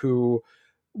explorer who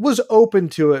was open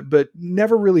to it, but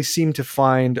never really seemed to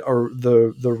find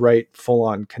the right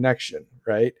full-on connection,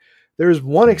 right? There's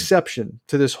one exception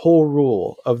to this whole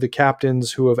rule of the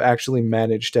captains who have actually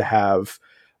managed to have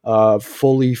a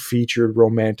fully featured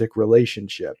romantic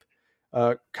relationship,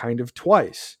 kind of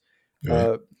twice.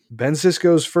 Right. Ben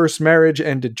Sisko's first marriage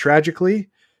ended tragically,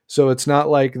 so it's not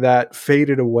like that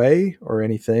faded away or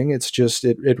anything. It's just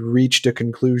it reached a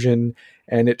conclusion,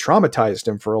 and it traumatized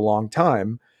him for a long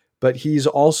time. But he's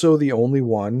also the only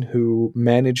one who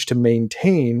managed to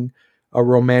maintain a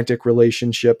romantic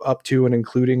relationship up to and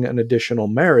including an additional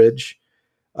marriage.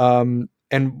 And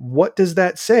what does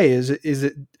that say?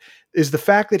 Is the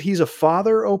fact that he's a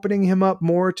father opening him up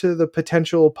more to the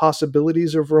potential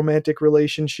possibilities of romantic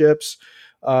relationships?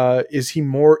 Is he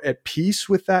more at peace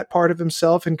with that part of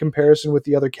himself in comparison with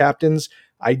the other captains?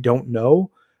 I don't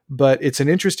know, but it's an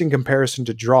interesting comparison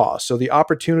to draw. So the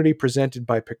opportunity presented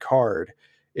by Picard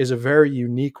is a very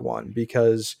unique one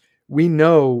because we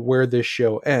know where this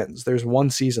show ends. There's one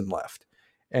season left.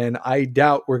 And I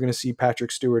doubt we're going to see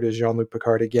Patrick Stewart as Jean-Luc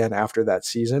Picard again after that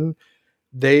season.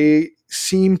 They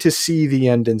seem to see the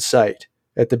end in sight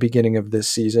at the beginning of this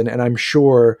season, and I'm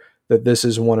sure that this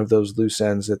is one of those loose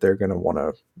ends that they're going to want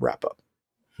to wrap up.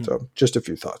 So just a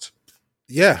few thoughts.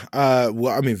 Yeah.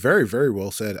 Well, I mean, very, very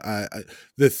well said.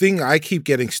 The thing I keep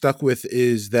getting stuck with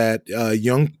is that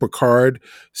young Picard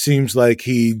seems like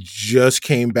he just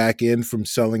came back in from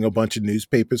selling a bunch of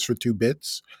newspapers for 2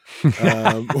 bits.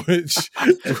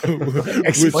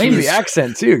 Explain the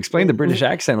accent too. Explain the British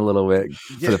accent a little bit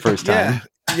for the first time.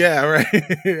 Yeah, right.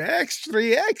 Extra.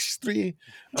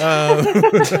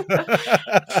 Those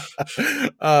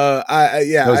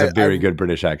are very good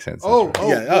British accents.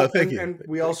 Thank you. And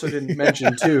we also didn't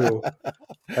mention too,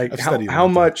 like how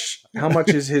much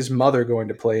is his mother going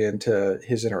to play into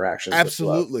his interactions?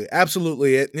 Absolutely,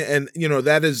 and you know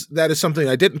that is something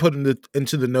I didn't put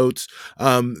into the notes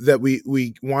that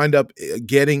we wind up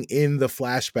getting in the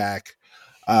flashback.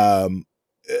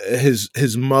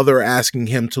 His mother asking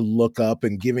him to look up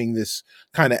and giving this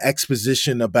kind of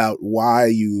exposition about why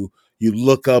you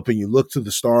look up and you look to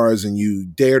the stars and you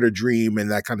dare to dream and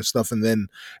that kind of stuff. And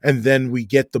then we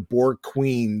get the Borg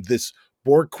Queen, this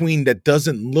Borg Queen that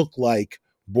doesn't look like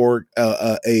Borg,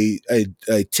 a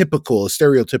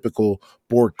stereotypical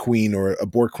Borg Queen or a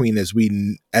Borg Queen as we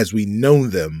know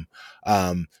them,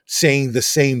 saying the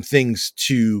same things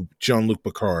to Jean-Luc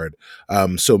Picard.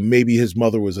 So maybe his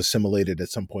mother was assimilated at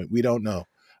some point. We don't know.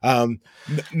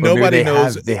 Nobody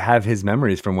knows. They have his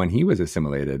memories from when he was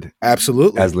assimilated.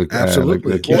 Absolutely. As Luke,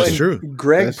 absolutely. That's true.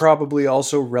 Greg probably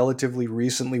also relatively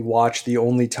recently watched the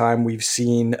only time we've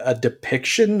seen a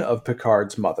depiction of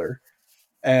Picard's mother.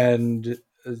 And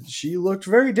she looked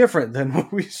very different than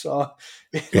what we saw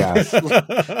in this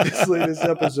latest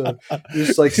episode.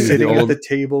 Just like sitting at the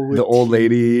table with the old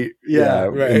lady.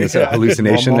 Right. And this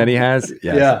hallucination that he has.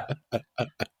 Yes.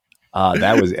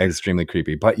 That was extremely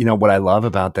creepy. But you know what I love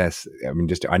about this? I mean,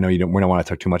 I know we don't want to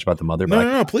talk too much about the mother, but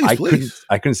no, please.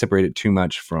 I couldn't separate it too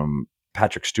much from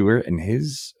Patrick Stewart and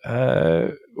his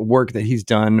work that he's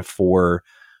done for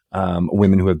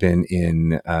women who have been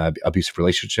in abusive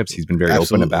relationships. He's been very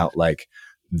open about like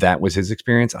that was his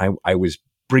experience. I was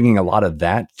bringing a lot of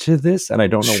that to this, and I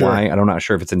don't know why. I'm not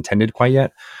sure if it's intended quite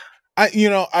yet. I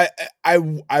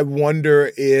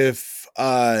wonder if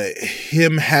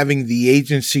him having the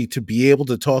agency to be able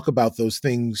to talk about those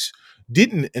things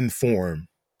didn't inform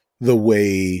the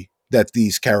way that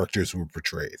these characters were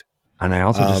portrayed. And I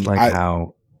also just like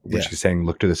how what she's saying,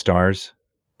 look to the stars.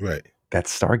 Right.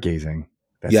 That's stargazing.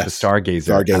 That's the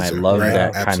stargazer. And I love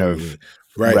that kind of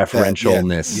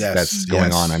referentialness that's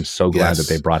going on. I'm so glad that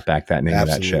they brought back that name of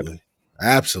that ship.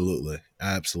 Absolutely.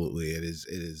 It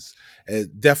is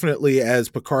definitely, as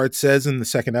Picard says in the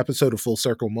second episode, a full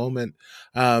circle moment.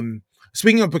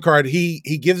 Speaking of Picard, he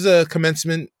gives a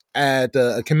commencement speech at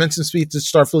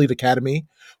Starfleet Academy,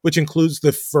 which includes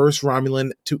the first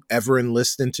Romulan to ever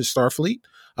enlist into Starfleet,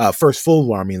 first full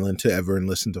Romulan to ever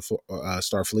enlist into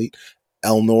Starfleet,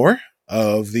 Elnor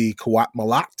of the Qowat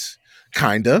Milat,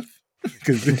 kind of.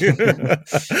 We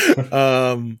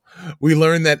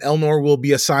learn that Elnor will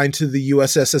be assigned to the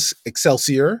USS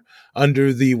Excelsior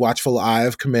under the watchful eye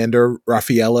of Commander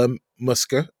Raffaella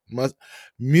Musiker,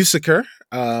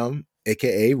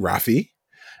 aka Raffi,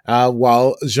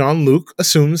 while Jean-Luc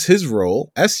assumes his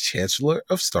role as Chancellor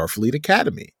of Starfleet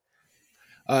Academy.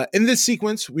 In this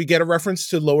sequence, we get a reference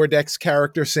to Lower Decks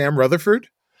character Sam Rutherford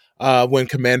when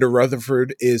Commander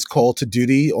Rutherford is called to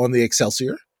duty on the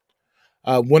Excelsior.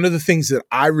 One of the things that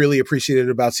I really appreciated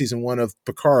about season 1 of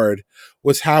Picard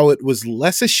was how it was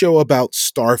less a show about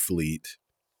Starfleet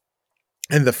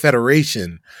and the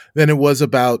Federation than it was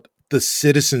about the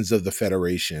citizens of the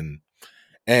Federation.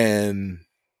 And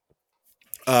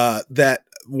that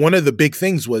one of the big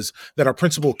things was that our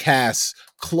principal cast's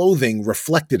clothing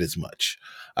reflected as much.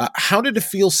 How did it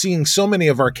feel seeing so many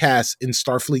of our cast in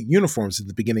Starfleet uniforms at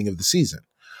the beginning of the season?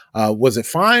 Was it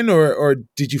fine or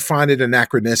did you find it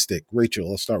anachronistic?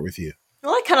 Rachel, let's start with you.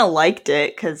 Well, I kind of liked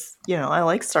it because, I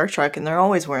like Star Trek and they're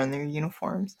always wearing their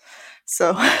uniforms.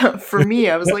 So for me,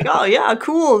 I was like, oh, yeah,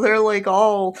 cool. They're like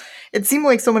it seemed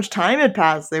like so much time had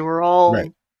passed. They were all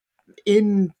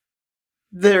in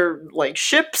their like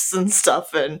ships and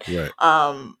stuff, and Right.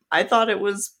 I thought it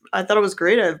was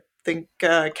great. I think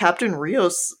Captain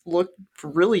Rios looked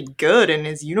really good in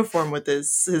his uniform with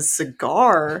his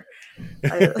cigar. He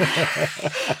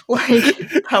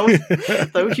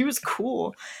was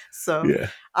cool. So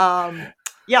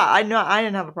yeah, I know I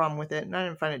didn't have a problem with it, and I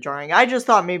didn't find it jarring. I just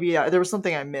thought maybe there was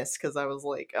something I missed, because I was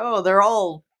like, oh, they're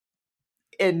all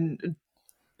in,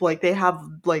 like, they have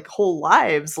like whole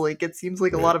lives. Like, it seems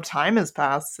like a lot of time has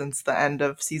passed since the end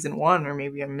of season 1, or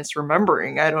maybe I'm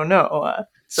misremembering. I don't know.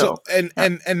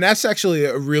 And that's actually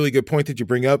a really good point that you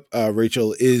bring up,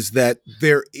 Rachel, is that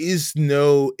there is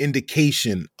no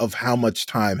indication of how much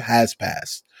time has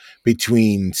passed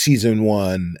between season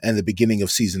 1 and the beginning of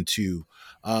season 2.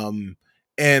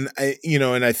 And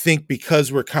I think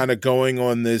because we're kind of going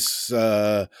on this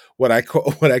what I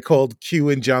called Q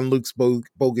and Jean-Luc's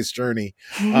bogus journey,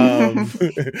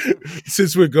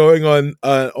 since we're going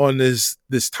on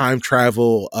this time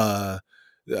travel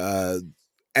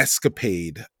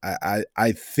escapade,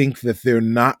 I think that they're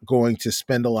not going to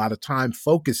spend a lot of time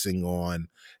focusing on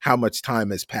how much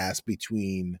time has passed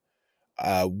between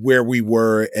where we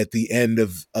were at the end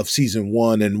of season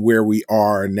 1 and where we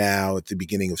are now at the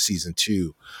beginning of season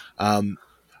 2.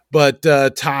 But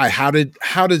Ty, how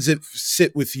does it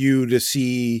sit with you to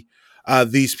see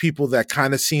these people that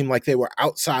kind of seem like they were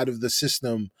outside of the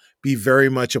system be very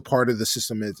much a part of the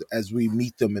system as we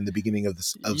meet them in the beginning of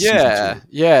season 2?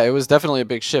 Yeah, it was definitely a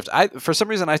big shift. For some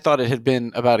reason I thought it had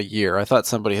been about a year. I thought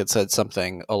somebody had said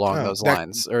something along those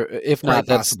lines, or if not,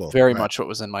 that's very much what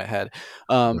was in my head.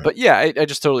 But yeah, I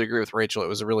just totally agree with Rachel. It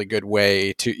was a really good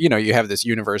way to, you have this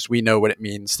universe, we know what it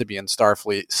means to be in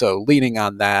Starfleet, so leaning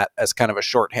on that as kind of a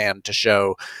shorthand to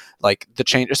show like the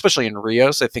change, especially in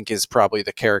Rios, I think is probably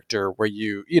the character where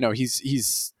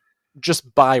he's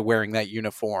just by wearing that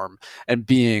uniform and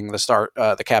being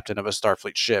the captain of a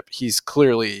Starfleet ship, he's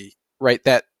clearly right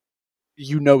that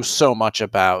so much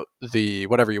about the,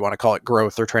 whatever you want to call it,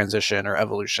 growth or transition or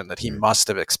evolution that he must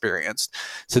have experienced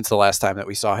since the last time that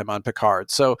we saw him on Picard.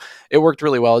 So it worked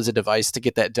really well as a device to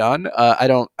get that done. I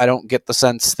don't get the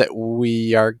sense that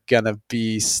we are gonna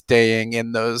be staying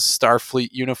in those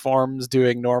Starfleet uniforms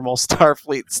doing normal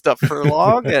Starfleet stuff for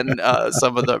long, and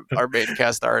some of our main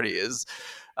cast already is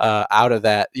out of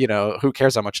that. Who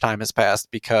cares how much time has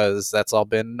passed, because that's all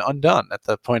been undone at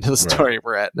the point of the story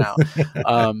we're at now.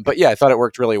 But yeah, I thought it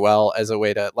worked really well as a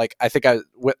way to, like, I think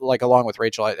along with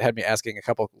Rachel, it had me asking a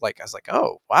couple, like, I was like,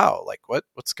 oh wow, like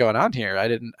what's going on here?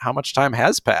 How much time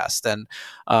has passed? And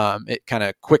it kind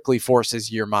of quickly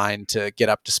forces your mind to get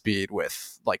up to speed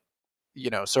with, like,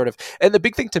 sort of. And the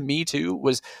big thing to me too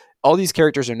was all these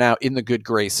characters are now in the good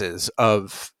graces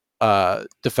of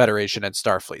the Federation and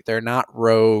Starfleet. They're not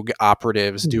rogue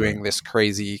operatives doing this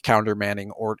crazy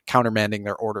countermanding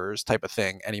their orders type of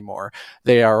thing anymore.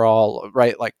 They are all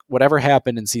right. Like, whatever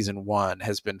happened in season 1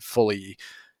 has been fully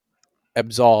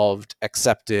absolved,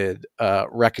 accepted,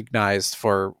 recognized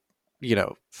for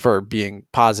being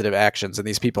positive actions. And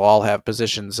these people all have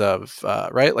positions of,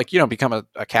 right? Like, you don't become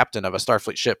a captain of a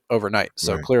Starfleet ship overnight.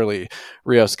 So clearly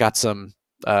Rios got some,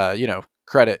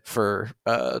 credit for,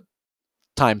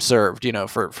 time served,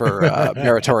 for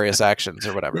meritorious actions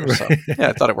or whatever. So yeah,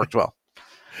 I thought it worked well.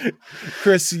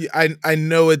 Chris, I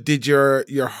know it did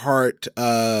your heart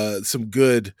some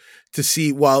good to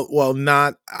see, while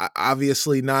not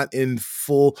obviously not in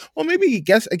full. Well, maybe I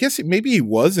guess maybe he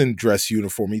was in dress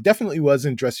uniform. He definitely was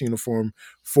in dress uniform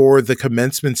for the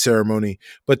commencement ceremony,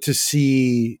 but to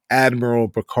see Admiral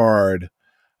Picard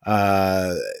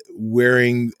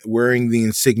wearing the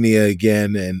insignia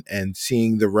again and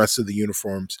seeing the rest of the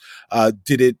uniforms,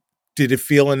 did it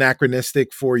feel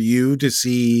anachronistic for you to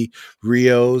see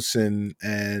Rios and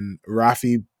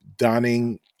Raffi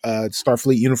donning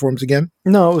Starfleet uniforms again?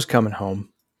 No, it was coming home,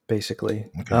 basically.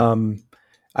 Okay.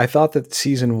 I thought that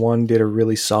season 1 did a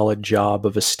really solid job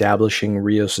of establishing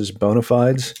Rios's bona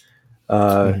fides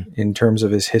in terms of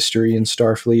his history in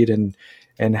Starfleet,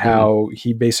 and how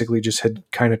he basically just had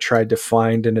kind of tried to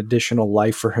find an additional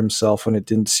life for himself when it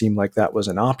didn't seem like that was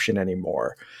an option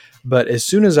anymore. But as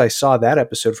soon as I saw that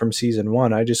episode from season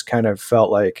 1, I just kind of felt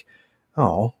like,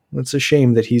 oh, it's a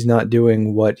shame that he's not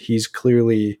doing what he's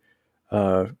clearly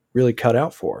really cut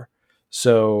out for.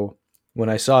 So when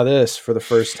I saw this for the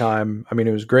first time, I mean,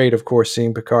 it was great, of course,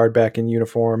 seeing Picard back in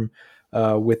uniform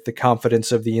with the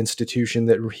confidence of the institution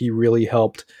that he really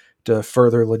helped to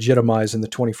further legitimize in the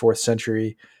 24th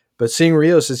century. But seeing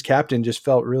Rios as captain just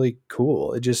felt really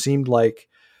cool. It just seemed like,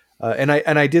 and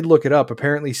I did look it up.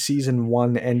 Apparently season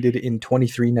 1 ended in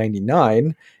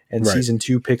 2399 and season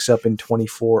 2 picks up in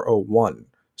 2401.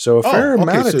 So a fair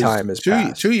amount of time has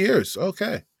passed. 2 years.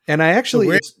 Okay. And I actually,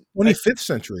 so it's 25th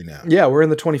century now. Yeah, we're in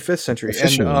the 25th century.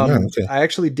 Officially, And okay. I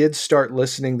actually did start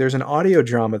listening. There's an audio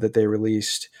drama that they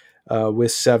released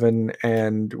with Seven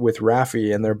and with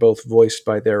Raffi, and they're both voiced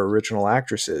by their original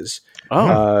actresses.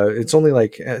 It's only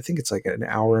I think it's like an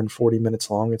hour and 40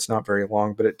 minutes long. It's not very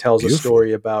long, but it tells Beautiful. a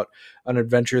story about an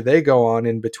adventure they go on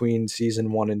in between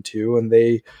season 1 and 2. And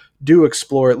they do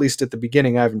explore, at least at the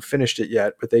beginning, I haven't finished it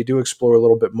yet, but they do explore a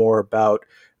little bit more about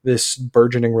this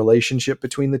burgeoning relationship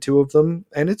between the two of them.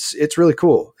 And it's really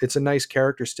cool. It's a nice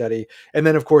character study. And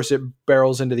then of course it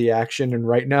barrels into the action. And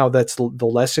right now that's the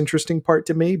less interesting part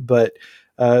to me, but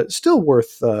still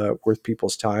worth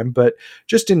people's time. But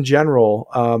just in general,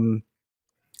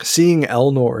 seeing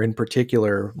Elnor in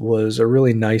particular was a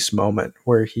really nice moment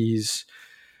where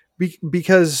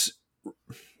because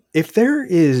if there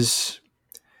is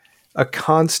a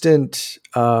constant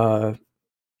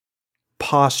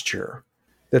posture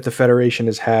that the Federation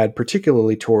has had,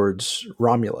 particularly towards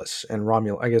Romulus and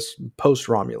I guess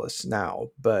post-Romulus now,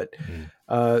 but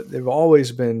they've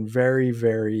always been very,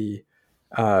 very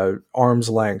arm's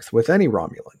length with any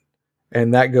Romulan.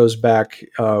 And that goes back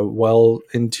well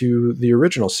into the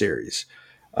original series.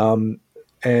 And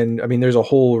I mean, there's a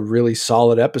whole really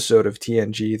solid episode of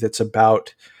TNG that's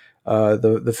about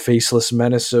the faceless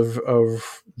menace of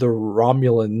the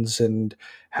Romulans and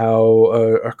how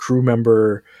a crew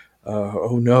member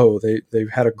oh no,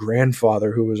 they've had a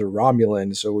grandfather who was a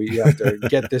Romulan, so we have to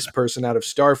get this person out of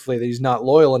Starfleet. That he's not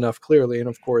loyal enough, clearly. And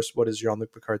of course, what does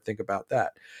Jean-Luc Picard think about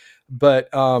that? But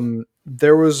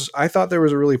I thought there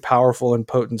was a really powerful and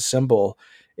potent symbol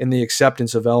in the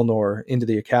acceptance of Elnor into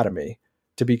the Academy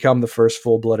to become the first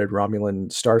full-blooded Romulan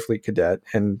Starfleet cadet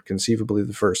and conceivably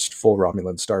the first full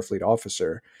Romulan Starfleet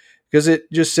officer, because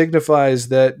it just signifies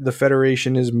that the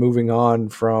Federation is moving on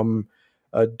from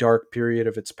a dark period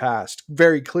of its past,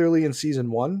 very clearly in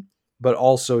season 1, but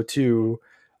also too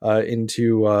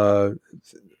into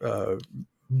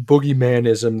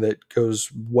boogeymanism that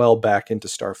goes well back into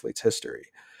Starfleet's history.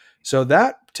 So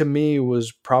that to me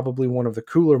was probably one of the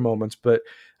cooler moments. But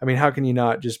I mean, how can you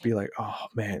not just be like, oh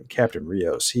man, Captain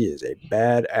Rios, he is a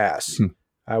badass.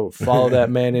 I will follow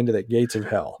that man into the gates of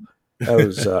hell. That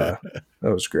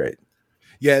was great.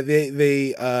 Yeah,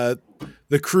 the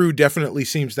crew definitely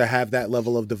seems to have that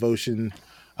level of devotion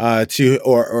to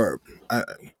or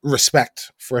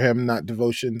respect for him, not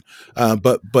devotion,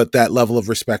 but that level of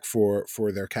respect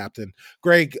for their captain.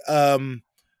 Greg,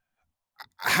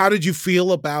 how did you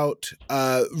feel about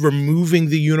removing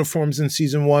the uniforms in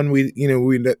season 1?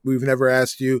 We've never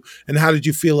asked you. And how did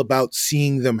you feel about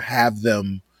seeing them have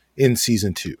them in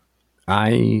season 2?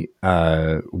 I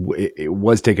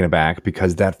was taken aback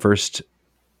because that first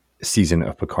season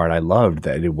of Picard, I loved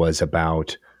that it was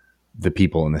about the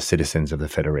people and the citizens of the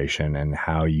Federation and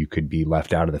how you could be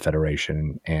left out of the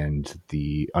Federation and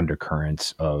the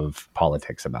undercurrents of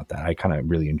politics about that. I kind of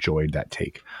really enjoyed that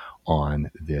take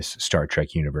on this Star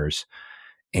Trek universe.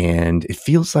 And it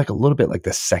feels like a little bit like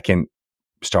the second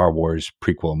Star Wars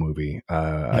prequel movie,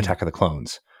 Attack of the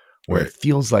Clones, where it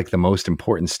feels like the most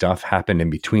important stuff happened in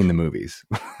between the movies.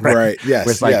 Right. Yes.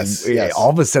 Where it's like yes.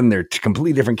 all of a sudden they're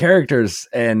completely different characters.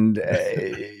 And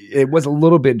it was a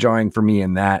little bit jarring for me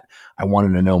in that I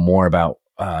wanted to know more about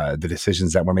the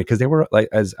decisions that were made. Because they were, like,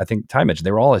 as I think Ty mentioned,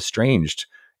 they were all estranged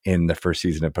in the first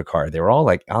season of Picard. They were all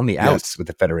like on the outs with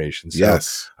the Federation. So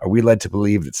are we led to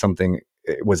believe that something,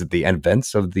 was it the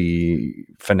events of the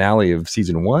finale of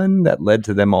season 1 that led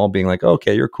to them all being like,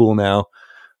 okay, you're cool now?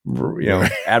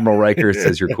 Admiral Riker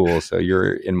says you're cool, so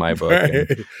you're in my book,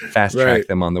 and fast track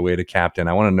them on the way to captain.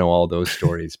 I want to know all those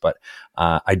stories, but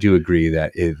I do agree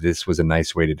that this was a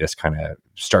nice way to just kind of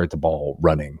start the ball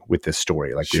running with this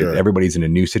story. Like everybody's in a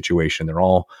new situation. They're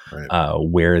all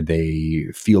where they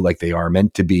feel like they are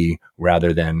meant to be,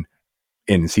 rather than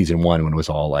in season 1 when it was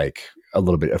all like a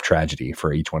little bit of tragedy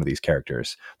for each one of these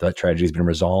characters. That tragedy has been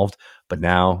resolved, but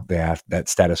now they have that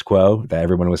status quo that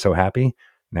everyone was so happy.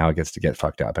 Now it gets to get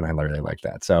fucked up, and I really like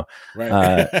that. So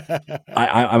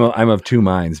I'm of two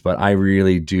minds, but I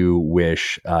really do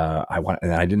wish and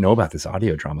I didn't know about this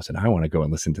audio drama, so now I want to go and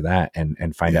listen to that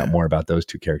and find out more about those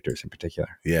two characters in particular.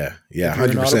 Yeah, If you're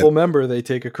 100%. An Audible member, they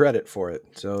take a credit for it,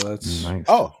 so that's nice.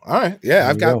 Oh, all right. Yeah,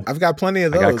 I've got plenty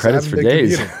of those. I got credits for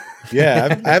days.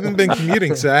 Yeah, I haven't been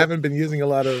commuting, so I haven't been using a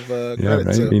lot of credits. Yeah,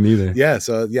 right? So, me neither. Yeah,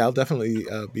 so I'll definitely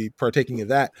be partaking of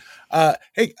that.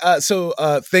 So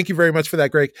thank you very much for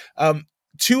that, Greg.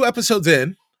 2 episodes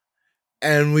in,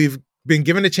 and we've been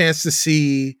given a chance to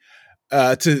see,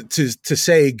 to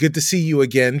say good to see you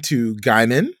again to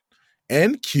Guinan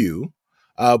and Q,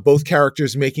 both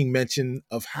characters making mention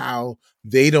of how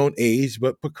they don't age,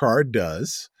 but Picard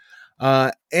does.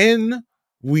 And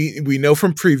we know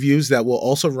from previews that we'll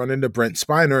also run into Brent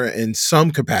Spiner in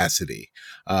some capacity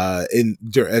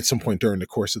at some point during the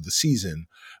course of the season.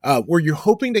 Were you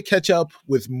hoping to catch up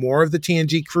with more of the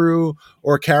TNG crew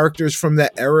or characters from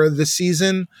that era this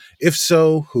season? If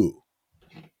so, who?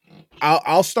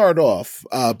 I'll start off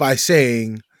by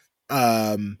saying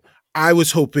I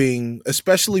was hoping,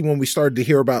 especially when we started to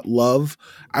hear about Love,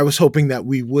 I was hoping that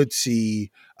we would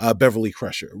see Beverly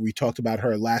Crusher. We talked about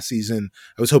her last season.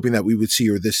 I was hoping that we would see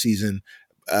her this season.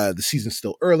 The season's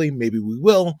still early. Maybe we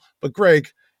will. But Greg,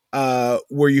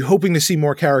 were you hoping to see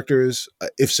more characters?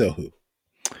 If so, who?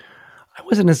 I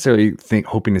wasn't necessarily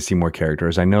hoping to see more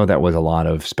characters. I know that was a lot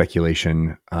of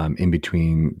speculation in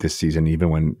between this season. Even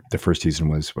when the first season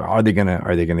was, well, are they gonna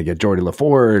get Geordi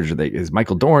LaForge? Is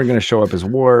Michael Dorn going to show up as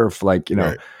Worf? Right.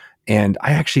 And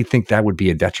I actually think that would be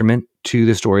a detriment to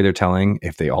the story they're telling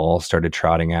if they all started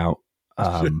trotting out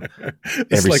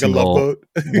every like single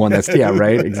one. That's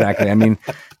right, exactly. I mean,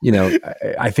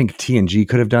 I think TNG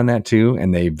could have done that too,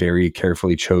 and they very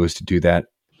carefully chose to do that,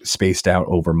 spaced out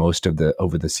over most of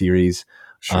the series.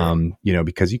 Sure.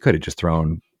 Because you could have just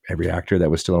thrown every actor that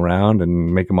was still around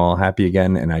and make them all happy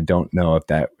again. And I don't know if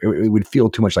it would feel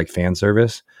too much like fan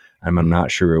service. I'm not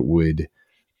sure it would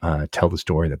tell the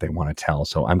story that they want to tell.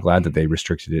 So I'm glad that they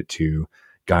restricted it to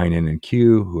Guinan and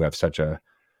Q, who have such a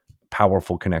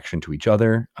powerful connection to each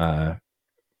other.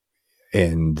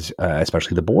 And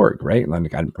especially the Borg, right?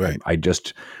 I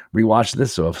just rewatched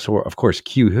this. So of course,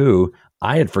 Q, who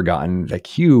I had forgotten that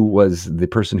Q was the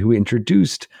person who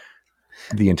introduced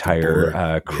the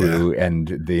entire crew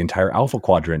and the entire Alpha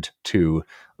Quadrant to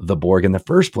the Borg in the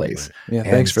first place. Yeah, and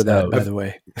thanks for that, by the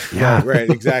way. Yeah, right,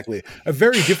 exactly. A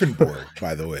very different Borg,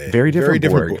 by the way. Very different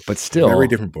Borg, but still very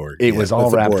different Borg. It was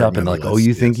all wrapped up in like, oh,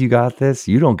 you think you got this?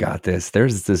 You don't got this.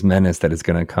 There's this menace that is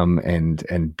going to come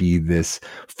and be this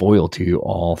foil to you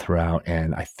all throughout.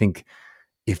 And I think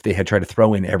if they had tried to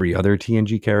throw in every other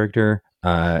TNG character,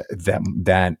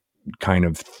 that kind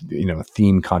of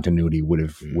theme continuity would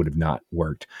have not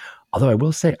worked. Although I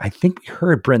will say, I think we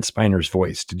heard Brent Spiner's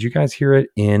voice. Did you guys hear it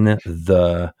in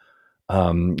the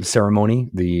ceremony,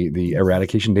 the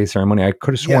Eradication Day ceremony? I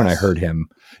could have sworn I heard him.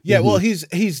 Yeah, well,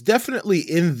 he's definitely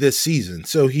in this season.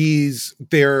 So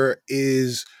there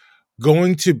is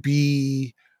going to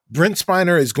be Brent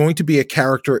Spiner is going to be a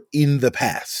character in the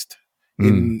past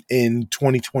in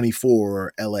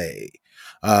 2024 LA.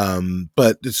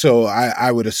 But so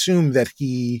I would assume that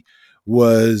he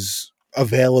was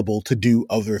available to do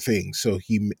other things. So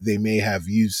they may have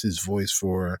used his voice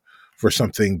for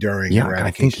something during. Yeah,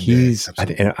 I think he's.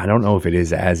 I don't know if it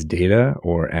is as Data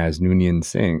or as Noonien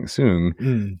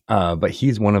Soong, but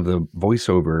he's one of the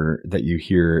voiceover that you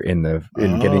hear in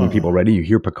getting people ready. You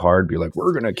hear Picard be like,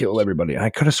 "We're gonna kill everybody." And I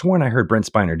could have sworn I heard Brent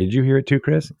Spiner. Did you hear it too,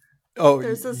 Chris? Oh,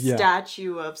 there's a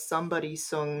statue of somebody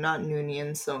Soong, not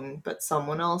Noonien Soong, but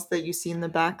someone else that you see in the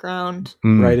background,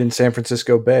 right in San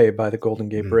Francisco Bay by the Golden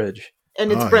Gate Bridge. And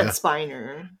it's Brent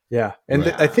Spiner. Yeah, and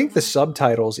I think the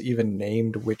subtitles even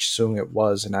named which Soong it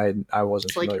was, and I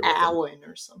wasn't familiar with Alan it.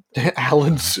 Or something.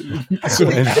 Alan Soong.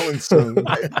 Alan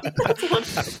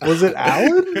Soong. Was it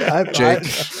Alan? Jake.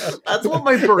 That's what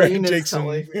my brain is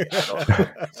telling me.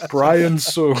 Brian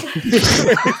Soong.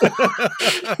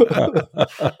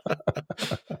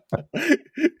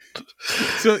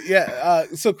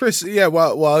 So Chris,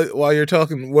 while you're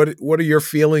talking, what are your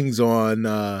feelings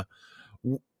on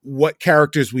what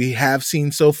characters we have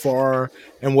seen so far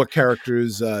and what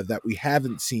characters that we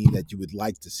haven't seen that you would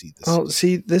like to see this season?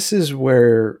 See, this is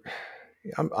where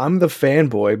I'm the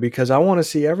fanboy because I want to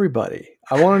see everybody.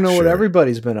 I want to know what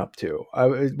everybody's been up to.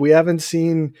 We haven't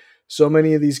seen so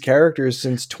many of these characters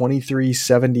since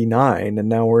 2379, and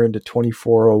now we're into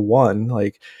 2401.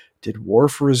 Like, did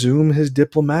Worf resume his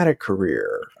diplomatic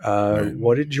career?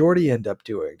 What did Geordi end up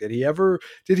doing? Did he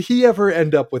ever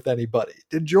end up with anybody?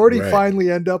 Did Geordi finally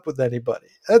end up with anybody?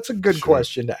 That's a good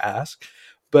question to ask.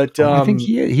 But I think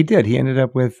he did. He ended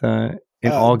up with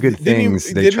in All Good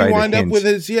Things. Didn't he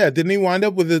wind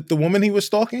up with the woman he was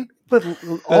stalking? But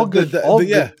All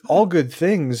Good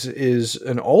Things is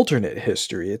an alternate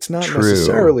history. It's not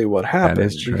necessarily what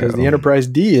happened because the Enterprise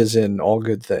D is in All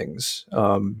Good Things.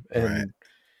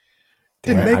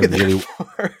 Didn't make it that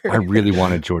far. I really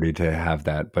wanted Geordi to have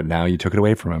that, but now you took it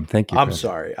away from him. Thank you. I'm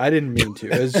sorry. I didn't mean to.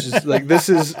 It's just like this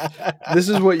is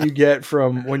what you get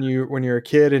from when you're a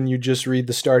kid and you just read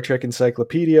the Star Trek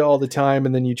encyclopedia all the time,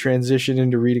 and then you transition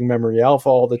into reading Memory Alpha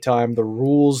all the time. The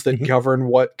rules that govern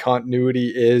what continuity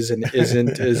is and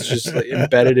isn't is just like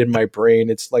embedded in my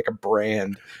brain. It's like a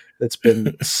brand that's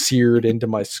been seared into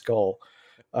my skull.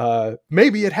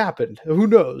 Maybe it happened. Who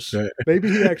knows? Maybe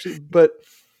he actually, but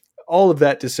all of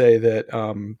that to say that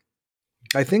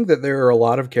I think that there are a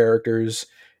lot of characters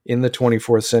in the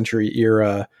 24th century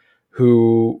era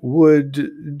who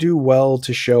would do well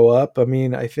to show up. I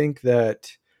mean, I think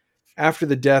that after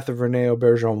the death of Rene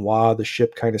Auberjonois, the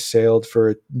ship kind of sailed for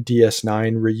a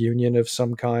DS9 reunion of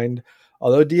some kind.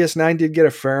 Although DS9 did get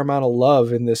a fair amount of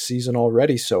love in this season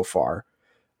already so far.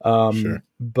 Sure.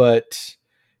 But,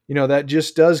 that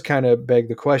just does kind of beg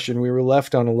the question. We were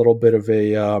left on a little bit of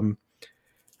a,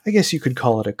 I guess you could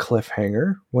call it a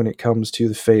cliffhanger when it comes to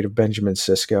the fate of Benjamin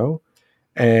Sisko.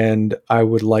 And I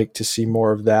would like to see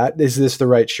more of that. Is this the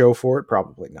right show for it?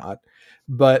 Probably not.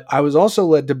 But I was also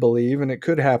led to believe, and it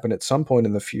could happen at some point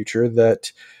in the future,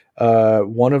 that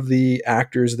one of the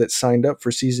actors that signed up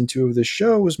for season 2 of this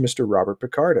show was Mr. Robert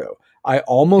Picardo. I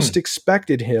almost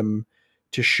expected him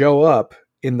to show up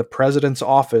in the president's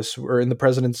office or in the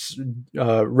president's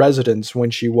residence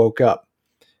when she woke up.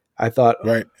 I thought,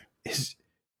 right,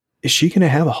 is she going to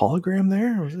have a hologram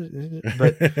there?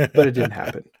 But it didn't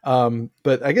happen.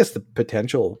 But I guess the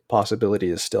potential possibility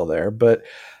is still there. But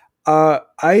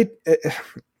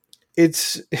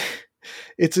it's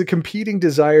a competing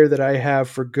desire that I have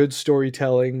for good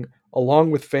storytelling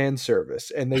along with fan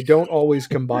service, and they don't always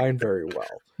combine very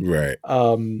well. Right.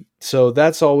 So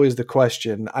that's always the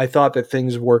question. I thought that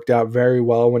things worked out very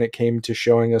well when it came to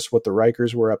showing us what the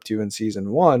Rikers were up to in season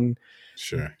 1.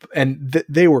 Sure. And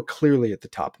they were clearly at the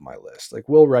top of my list. Like,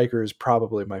 Will Riker is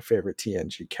probably my favorite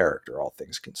TNG character, all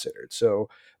things considered. So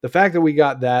the fact that we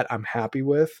got that, I'm happy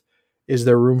with. Is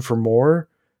there room for more?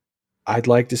 I'd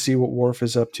like to see what Worf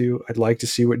is up to. I'd like to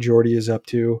see what Geordi is up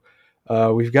to.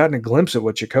 We've gotten a glimpse at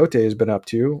what Chakotay has been up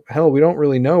to. Hell, we don't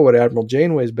really know what Admiral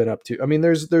Janeway's been up to. I mean,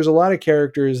 there's a lot of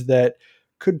characters that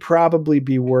could probably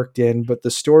be worked in, but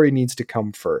the story needs to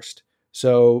come first.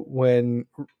 So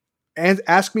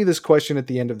ask me this question at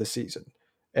the end of the season,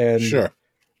 and sure,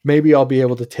 maybe I'll be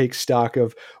able to take stock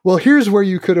of, well, here's where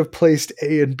you could have placed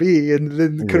A and B and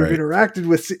then could have interacted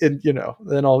with, and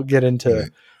then I'll get into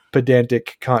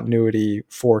pedantic continuity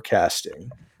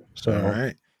forecasting. So, all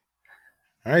right.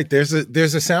 There's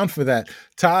a sound for that.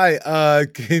 Ty,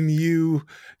 can you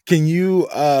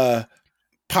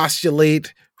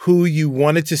postulate who you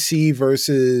wanted to see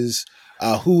versus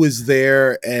who is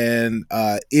there, and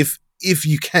if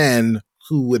you can,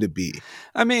 who would it be?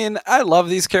 I mean, I love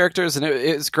these characters, and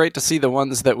it's great to see the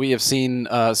ones that we have seen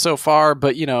so far.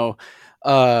 But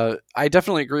I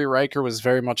definitely agree. Riker was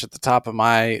very much at the top of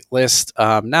my list.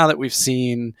 Now that we've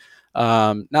seen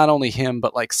not only him,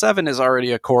 but like Seven is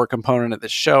already a core component of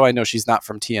this show. I know she's not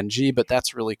from TNG, but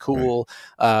that's really cool.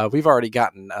 Right. We've already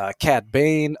gotten Cad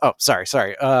Bane. Oh,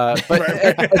 sorry. But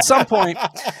at some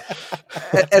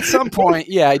point,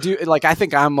 yeah, I do. Like, I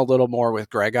think I'm a little more with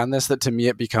Greg on this, that to me,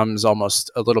 it becomes almost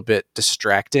a little bit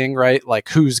distracting, right? Like,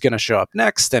 who's going to show up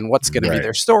next and what's going to be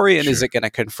their story? And is it going to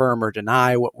confirm or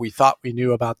deny what we thought we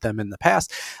knew about them in the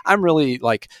past?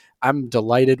 I'm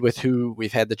delighted with who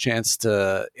we've had the chance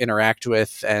to interact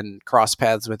with and cross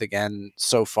paths with again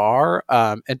so far.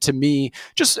 And to me,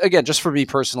 just for me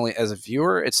personally as a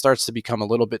viewer, it starts to become a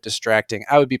little bit distracting.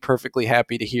 I would be perfectly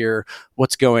happy to hear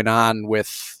what's going on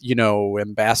with,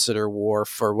 Ambassador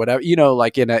Worf or whatever,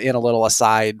 like in a little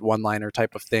aside one-liner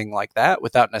type of thing like that,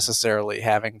 without necessarily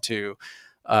having to,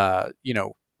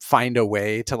 find a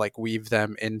way to like weave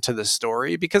them into the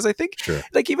story, because I think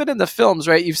like even in the films,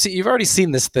 right, you've already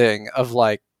seen this thing of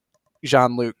like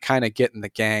Jean-Luc kind of getting the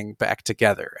gang back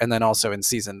together, and then also in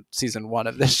season 1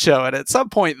 of this show, and at some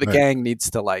point the gang needs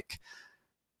to like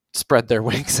spread their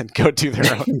wings and go do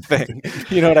their own thing.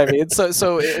 You know what I mean? So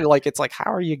it's like, how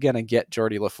are you going to get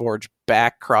Geordi LaForge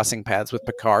back crossing paths with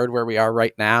Picard where we are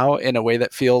right now in a way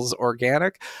that feels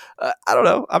organic? I don't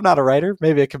know. I'm not a writer.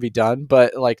 Maybe it can be done,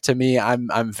 but like, to me,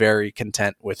 I'm very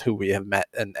content with who we have met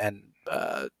and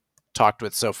talked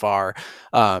with so far.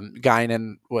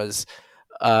 Guinan was,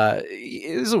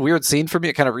 it was a weird scene for me.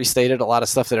 It kind of restated a lot of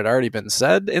stuff that had already been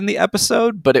said in the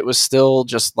episode, but it was still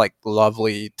just like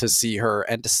lovely to see her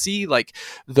and to see like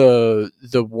the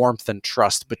warmth and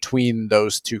trust between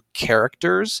those two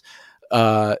characters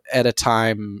at a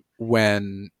time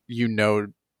when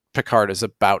Picard is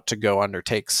about to go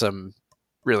undertake some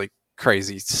really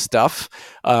crazy stuff.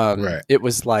 It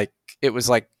was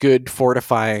like good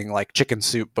fortifying like chicken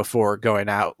soup before going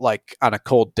out like on a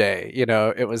cold day.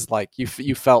 It was like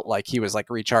you felt like he was like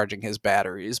recharging his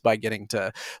batteries by getting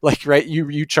to like, right,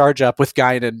 you charge up with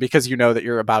Guinan because you know that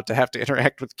you're about to have to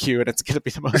interact with Q and it's going to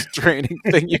be the most draining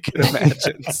thing you can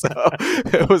imagine. So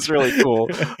it was really cool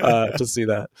to see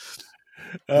that.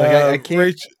 Like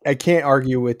I can't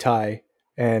argue with Ty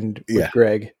and with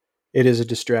Greg. It is a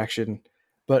distraction,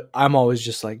 but I'm always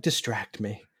just like, distract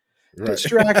me.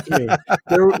 Distract me.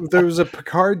 There was a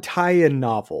Picard tie-in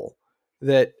novel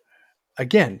that,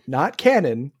 again, not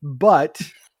canon, but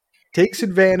takes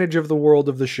advantage of the world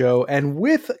of the show, and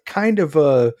with kind of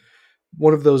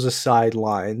one of those aside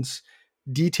lines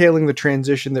detailing the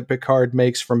transition that Picard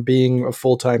makes from being a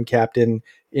full-time captain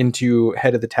into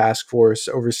head of the task force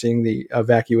overseeing the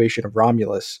evacuation of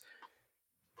Romulus.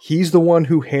 He's the one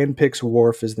who handpicks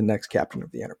Worf as the next captain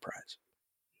of the Enterprise.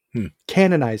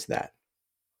 Canonize that.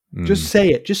 Just say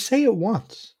it. Just say it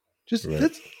once.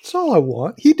 That's all I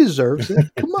want. He deserves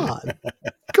it. Come on.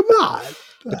 Come on.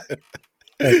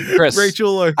 Chris,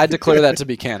 Rachel, I declare that to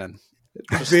be canon.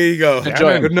 There you go.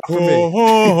 Enjoy it. Good enough for me.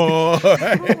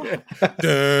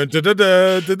 Dun, dun, dun,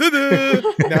 dun, dun, dun, dun.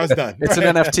 Now it's done. It's an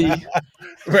NFT.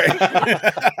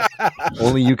 Right.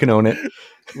 Only you can own it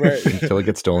Right. until it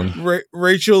gets stolen.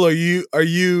 Rachel, are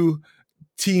you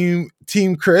team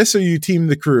Chris or you team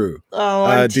the crew? Oh,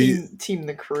 I'm team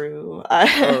the crew.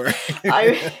 I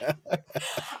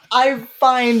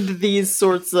find these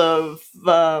sorts of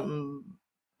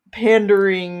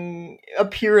pandering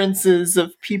appearances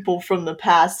of people from the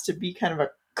past to be kind of a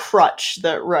crutch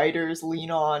that writers lean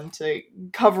on to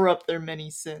cover up their many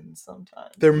sins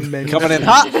sometimes. They're many Coming in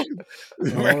hot.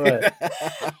 All right.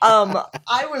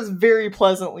 I was very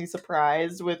pleasantly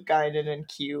surprised with Guinan and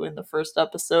Q in the first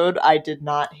episode. I did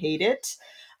not hate it.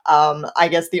 I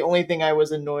guess the only thing I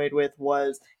was annoyed with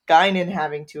was Guinan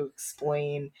having to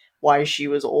explain why she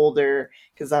was older,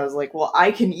 because I was like, well,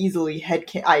 I can easily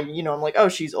I'm like, oh,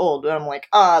 she's old, and I'm like,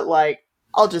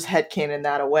 I'll just headcanon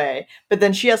that away. But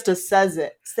then she has to say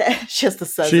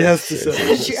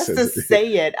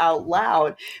it out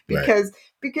loud because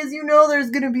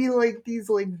there's gonna be like these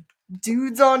like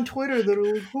dudes on Twitter that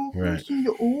are like, oh, she's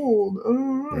old.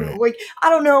 Like, I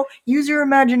don't know. Use your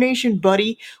imagination,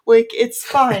 buddy. Like, it's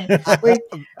fine. Like,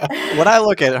 when I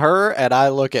look at her and I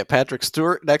look at Patrick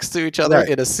Stewart next to each other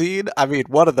in a scene, I mean,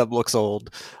 one of them looks old.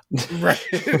 Right.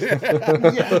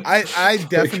 I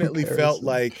definitely felt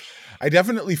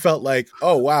like,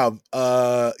 oh wow,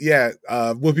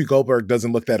 Whoopi Goldberg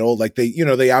doesn't look that old. Like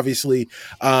they obviously,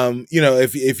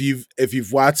 if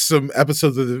you've watched some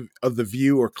episodes of the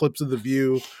View or clips of the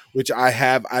View, which I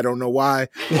have, I don't know why.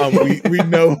 We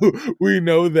know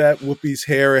that Whoopi's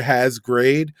hair has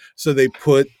grayed, so they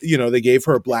gave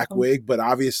her a black wig, but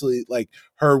obviously like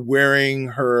her wearing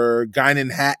her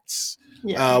Guinan hats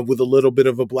with a little bit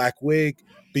of a black wig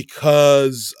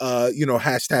because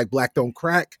hashtag Black Don't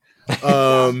Crack.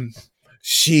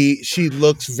 She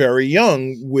looks very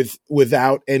young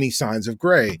without any signs of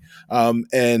gray.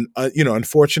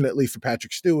 Unfortunately for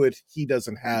Patrick Stewart, he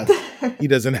doesn't have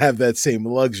that same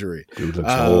luxury. Dude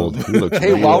looks old. He looks hey,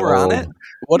 really while we're old. on it,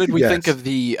 what did we think of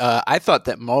the I thought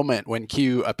that moment when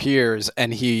Q appears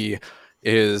and he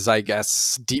is, I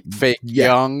guess, deep fake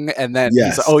young, and then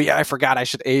he's like, oh yeah, I forgot I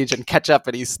should age and catch up,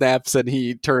 and he snaps and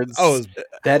he turns. Oh,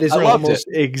 that is almost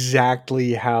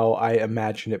exactly how I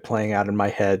imagined it playing out in my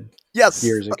head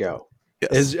years ago.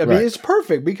 Yes. I mean, it's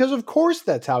perfect because of course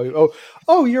that's how you.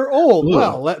 Oh, you're old. Ooh.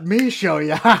 Well, let me show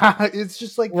you. It's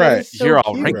just like so you're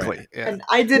all cute. wrinkly, right. And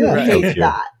I didn't hate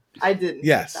that. I didn't.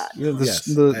 Yes. Hate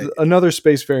that. Another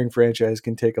spacefaring franchise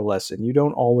can take a lesson. You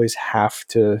don't always have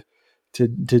to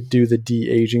do the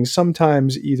de-aging.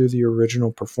 Sometimes either the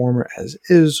original performer as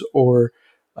is or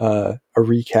a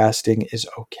recasting is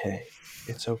okay.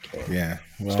 It's okay. Yeah.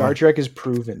 Well, Star Trek has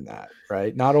proven that,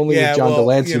 right? Not only with John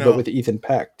Delancey, but with Ethan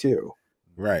Peck too.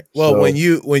 Right. Well, when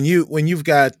you've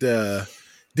got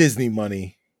Disney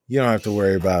money, you don't have to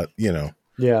worry about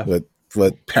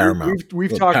what Paramount.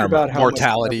 We've talked about how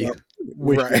mortality.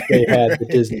 Wish they had the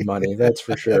Disney money. That's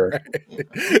for sure.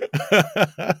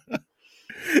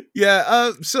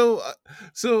 Yeah. So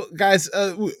guys,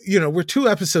 we're 2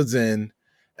 episodes in,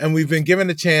 and we've been given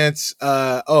a chance.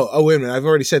 Oh, wait a minute. I've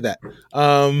already said that.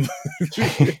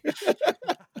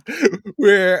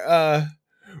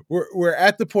 We're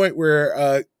at the point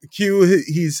where Q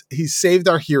he's saved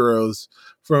our heroes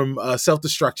from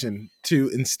self-destruction to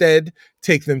instead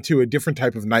take them to a different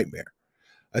type of nightmare,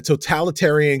 a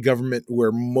totalitarian government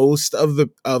where most of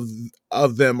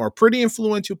them are pretty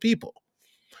influential people.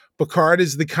 Picard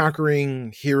is the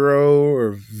conquering hero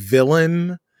or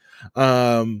villain.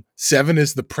 Seven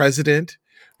is the president.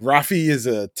 Raffi is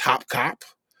a top cop.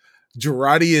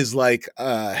 Jurati is like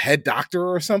a head doctor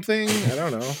or something. I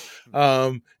don't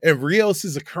know. And Rios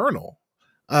is a colonel.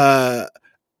 A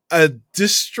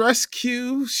distress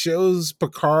Q shows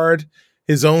Picard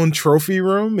his own trophy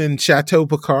room in Chateau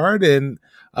Picard, and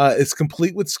it's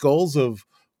complete with skulls of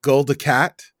Gul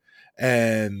Dukat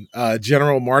and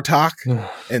General Martok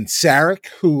and Sarek,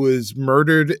 who was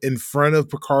murdered in front of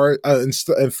Picard, in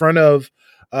front of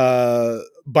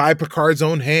by Picard's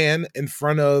own hand in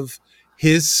front of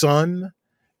his son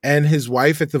and his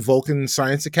wife at the Vulcan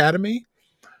Science Academy.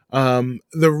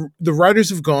 The writers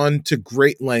have gone to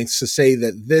great lengths to say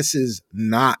that this is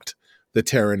not the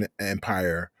Terran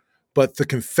Empire, but the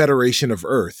Confederation of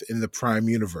Earth in the Prime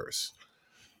Universe.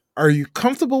 Are you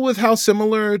comfortable with how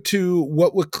similar to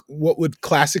what would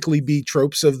classically be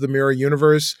tropes of the mirror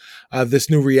universe this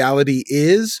new reality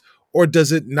is, or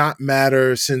does it not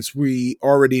matter since we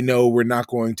already know we're not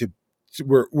going to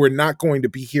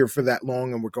be here for that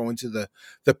long, and we're going to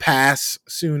the past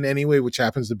soon anyway, which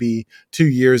happens to be 2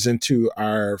 years into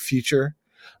our future?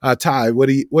 Ty, what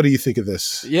do you think of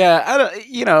this? Yeah,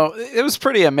 it was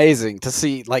pretty amazing to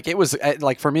see. Like, it was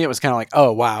like, for me, it was kind of like,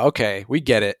 oh wow, okay, we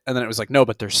get it. And then it was like, no,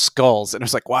 but there's skulls, and it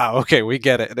was like, wow, okay, we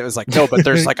get it. And it was like, no, but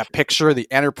there's like a picture of the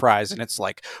Enterprise, and it's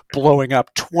like blowing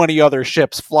up 20 other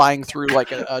ships flying through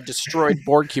like a destroyed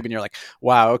Borg cube, and you're like,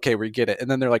 wow, okay, we get it. And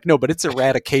then they're like, no, but it's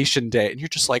Eradication Day, and you're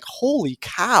just like, holy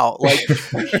cow, like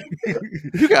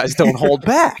you guys don't hold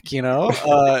back,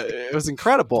 it was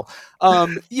incredible.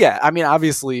 Yeah, I mean,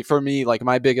 obviously for me, like,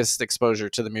 my biggest exposure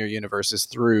to the mirror universe is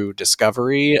through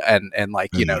Discovery and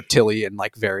like, Tilly and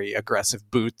like very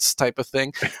aggressive boots type of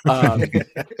thing.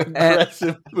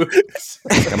 Aggressive boots,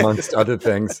 amongst other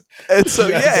things. And so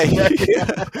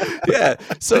yeah.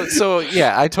 So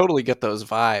yeah, I totally get those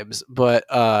vibes, but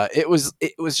it was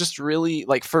just really,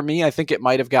 like, for me, I think it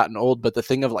might have gotten old, but the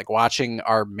thing of like watching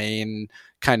our main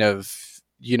kind of,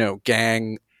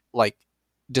 gang like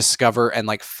discover and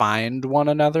like find one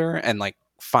another and like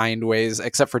find ways,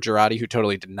 except for Jurati, who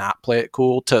totally did not play it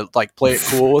cool, to like play it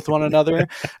cool with one another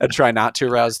and try not to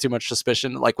arouse too much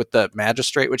suspicion, like with the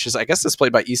magistrate, which is, I guess, is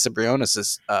played by Issa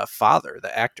Briones' father,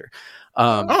 the actor.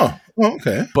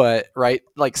 Okay. But right,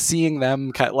 like seeing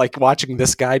them kind of, like watching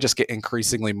this guy just get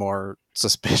increasingly more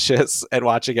suspicious and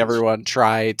watching everyone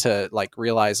try to like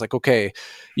realize, like, okay,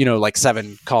 like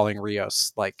Seven calling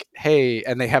Rios, like, hey,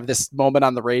 and they have this moment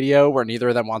on the radio where neither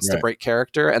of them wants to break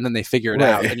character, and then they figure it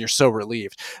out, and you're so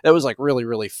relieved. That was like really,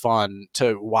 really fun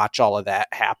to watch all of that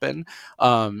happen.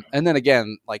 And then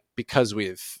again, like, because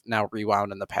we've now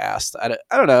rewound in the past, I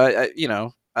don't know,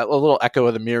 a little echo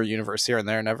of the mirror universe here and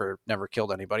there never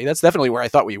killed anybody. That's definitely where I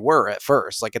thought we were at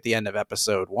first, like at the end of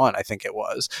episode 1, I think it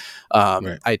was.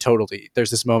 There's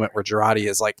this moment where Jurati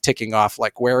is like ticking off,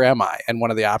 like, where am I? And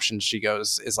one of the options she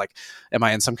goes is like, am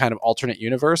I in some kind of alternate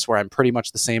universe where I'm pretty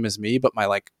much the same as me, but my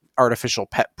like artificial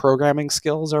pet programming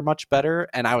skills are much better?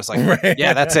 And I was like,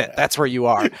 yeah, that's it. That's where you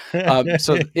are.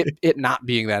 So it not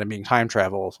being that and being time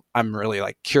travel, I'm really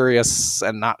like curious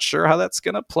and not sure how that's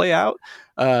going to play out.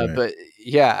 But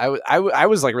yeah, I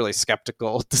was like really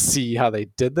skeptical to see how they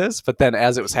did this, but then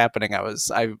as it was happening, I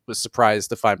was surprised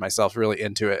to find myself really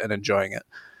into it and enjoying it.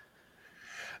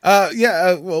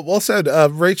 Well said.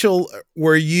 Rachel,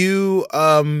 were you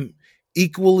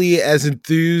equally as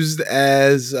enthused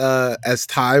as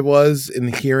Ty was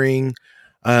in hearing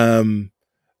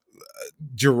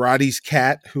Jurati's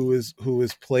cat, who was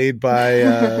played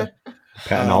by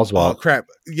Patton Oswalt.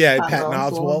 Patton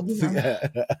Oswalt.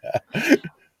 Yeah.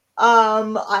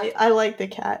 I like the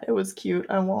cat. It was cute.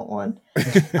 I want one.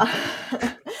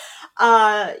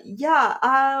 I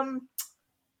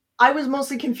was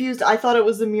mostly confused. I thought it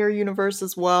was the mirror universe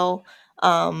as well.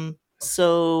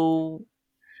 So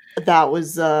that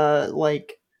was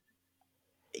like,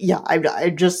 yeah, I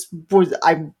was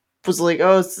like,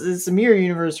 oh, it's a mirror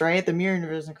universe, right? The mirror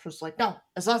universe. And Chris was like, no,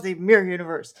 it's not the mirror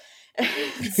universe.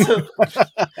 So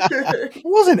I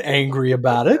wasn't angry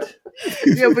about it.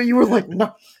 Yeah, but you were like,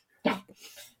 no.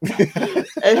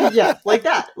 And yeah, like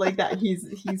that.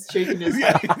 He's shaking his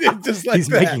head. Just like he's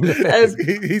that. making the face.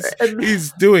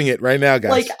 He's doing it right now,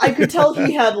 guys. Like, I could tell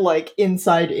he had like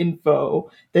inside info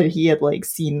that he had like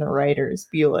seen the writers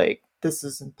be like, this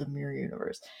isn't the mirror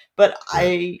universe. But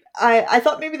I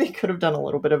thought maybe they could have done a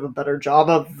little bit of a better job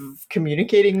of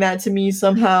communicating that to me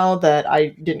somehow, that I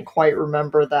didn't quite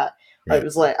remember that. Right. I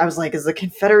was like, is the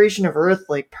Confederation of Earth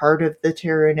like part of the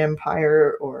Terran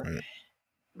Empire, or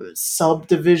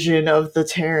subdivision of the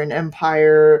Terran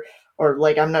Empire, or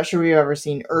like, I'm not sure we've ever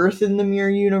seen Earth in the mirror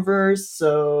universe.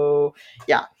 So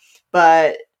yeah,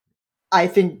 but I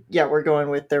think, yeah, we're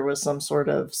going with there was some sort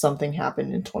of something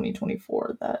happened in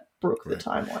 2024 that broke the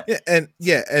timeline.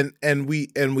 And we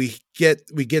get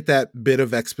that bit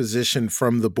of exposition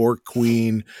from the Borg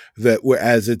Queen, that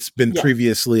as it's been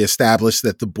previously established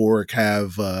that the Borg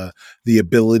have the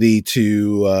ability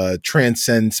to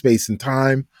transcend space and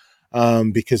time,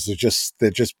 because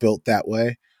they're just built that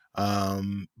way.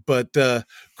 But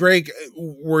Greg,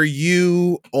 were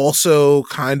you also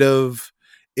kind of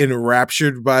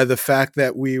enraptured by the fact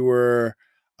that we were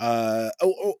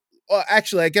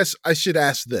Actually, I guess I should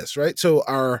ask this, right? So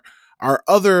our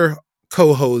other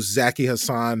co-host Zaki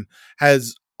Hassan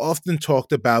has often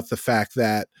talked about the fact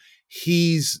that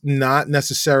he's not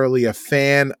necessarily a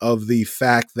fan of the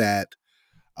fact that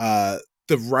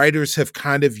the writers have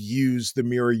kind of used the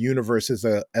mirror universe as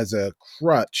a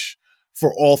crutch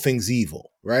for all things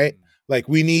evil, right? Like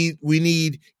we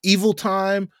need evil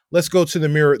time. Let's go to the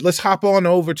mirror. Let's hop on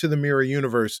over to the mirror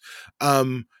universe.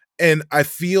 And I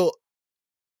feel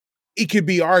it could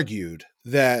be argued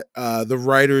that the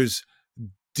writers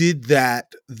did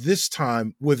that this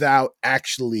time without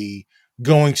actually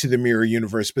going to the mirror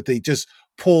universe, but they just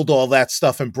pulled all that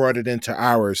stuff and brought it into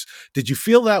ours. Did you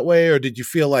feel that way, or did you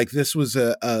feel like this was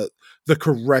the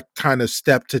correct kind of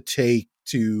step to take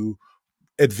to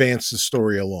advance the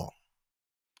story along?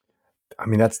 I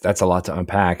mean, that's a lot to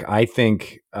unpack. I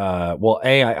think,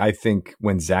 I think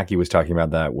when Zaki was talking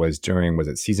about that was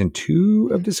it season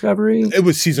 2 of Discovery? It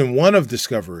was season 1 of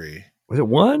Discovery. Was it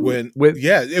 1?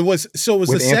 It was. So it was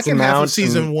the second half of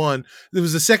season 1. It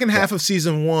was the second half of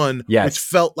season 1, which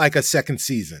felt like a second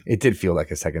season. It did feel like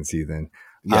a second season.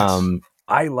 Yes.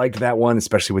 I liked that one,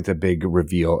 especially with the big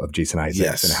reveal of Jason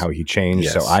Isaacs and how he changed.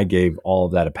 Yes. So I gave all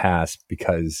of that a pass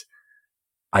because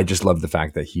I just loved the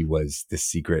fact that he was this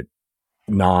secret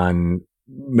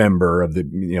non-member of the,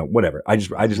 whatever. I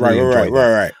just really enjoyed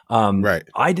that. Right.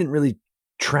 I didn't really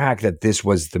track that this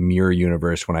was the mirror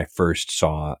universe when I first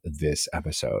saw this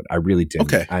episode. I really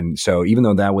didn't. Okay. And so even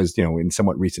though that was, in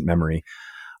somewhat recent memory,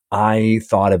 I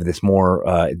thought of this more.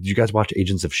 Did you guys watch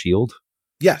Agents of S.H.I.E.L.D.?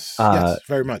 Yes,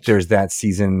 very much. There's that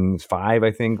season 5,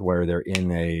 I think, where they're in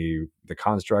the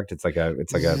construct. It's like a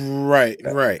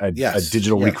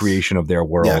digital recreation of their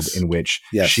world in which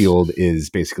S.H.I.E.L.D. is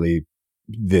basically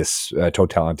this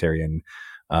totalitarian,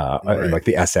 like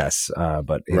the SS,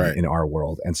 but in our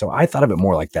world. And so I thought of it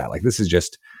more like that. Like this is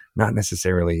just not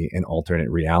necessarily an alternate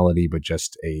reality, but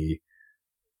just a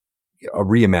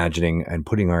reimagining and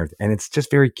putting and it's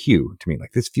just very Q to me.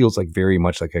 Like this feels like very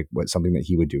much like something that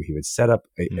he would do. He would set up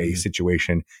a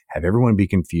situation, have everyone be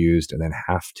confused, and then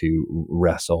have to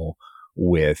wrestle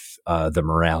with the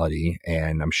morality.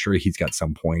 And I'm sure he's got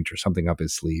some point or something up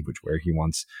his sleeve, where he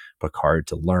wants Picard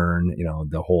to learn.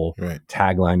 The whole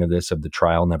tagline of the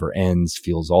trial never ends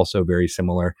feels also very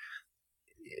similar.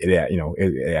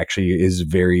 It actually is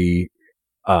very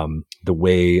the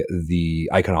way the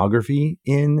iconography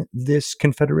in this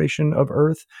Confederation of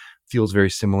Earth feels very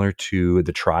similar to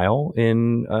the trial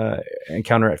in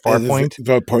Encounter at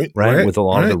Farpoint, right? With a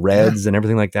lot of the reds and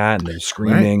everything like that, and they're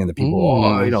screaming and the people,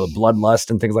 the bloodlust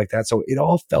and things like that. So it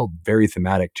all felt very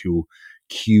thematic to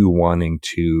Q wanting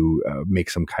to make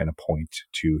some kind of point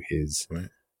to his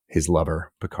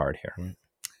lover Picard here. Right.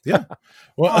 Yeah.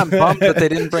 Well, I'm bummed that they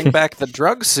didn't bring back the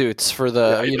drug suits for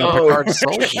the Picard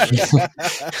soldiers.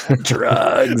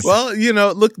 Drugs. Well,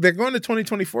 look, they're going to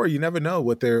 2024. You never know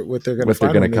what they're going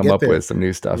to come up with. Some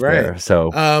new stuff there.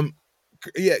 So,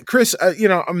 Chris,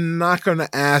 I'm not going to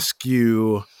ask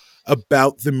you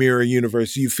about the mirror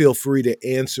universe. You feel free to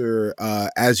answer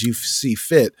as you see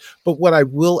fit. But what I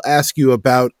will ask you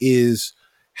about is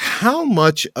how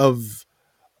much of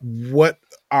what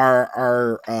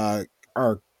our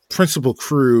principal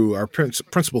crew, our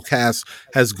principal cast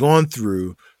has gone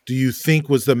through, do you think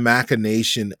was the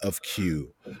machination of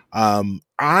Q?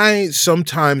 I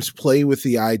sometimes play with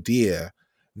the idea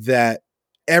that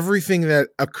everything that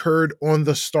occurred on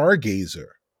the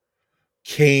Stargazer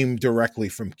came directly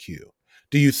from Q.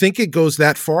 Do you think it goes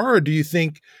that far, or do you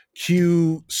think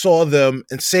Q saw them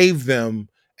and saved them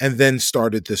and then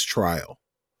started this trial?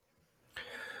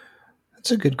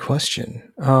 That's a good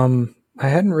question. I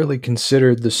hadn't really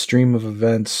considered the stream of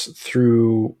events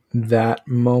through that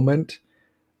moment.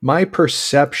 My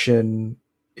perception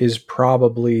is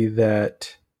probably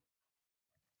that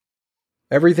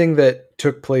everything that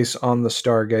took place on the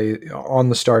Stargazer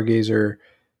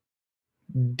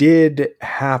did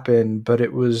happen, but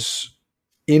it was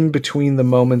in between the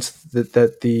moments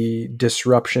that the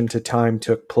disruption to time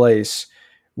took place,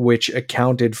 which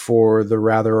accounted for the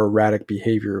rather erratic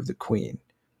behavior of the Queen.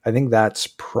 I think that's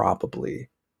probably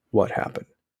what happened.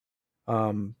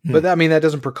 But that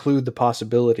doesn't preclude the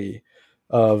possibility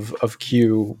of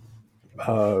Q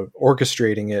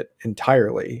orchestrating it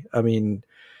entirely. I mean,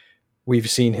 we've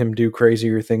seen him do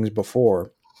crazier things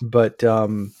before, but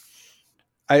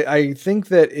I think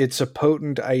that it's a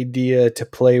potent idea to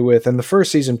play with, and the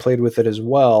first season played with it as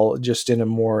well, just in a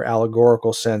more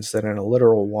allegorical sense than in a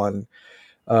literal one,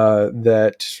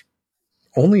 that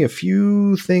only a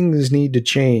few things need to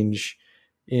change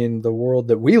in the world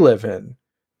that we live in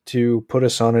to put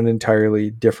us on an entirely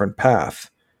different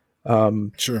path.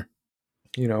 Sure.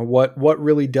 what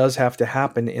really does have to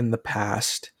happen in the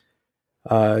past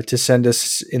to send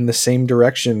us in the same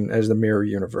direction as the Mirror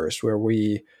Universe, where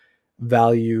we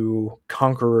value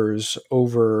conquerors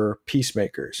over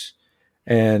peacemakers,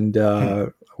 and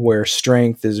where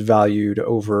strength is valued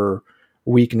over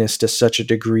weakness to such a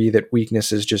degree that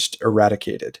weakness is just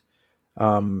eradicated.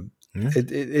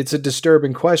 It's a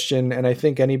disturbing question, and I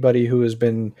think anybody who has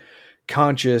been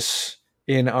conscious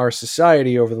in our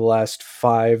society over the last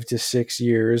 5 to 6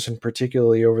 years, and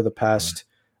particularly over the past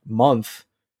month,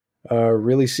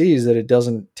 really sees that it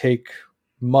doesn't take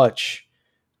much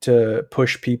to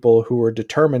push people who are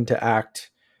determined to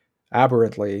act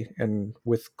aberrantly and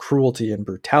with cruelty and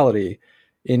brutality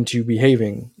into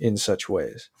behaving in such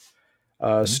ways.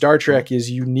 Star Trek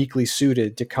is uniquely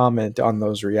suited to comment on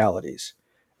those realities.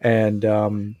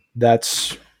 And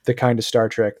that's the kind of Star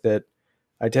Trek that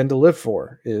I tend to live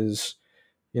for, is,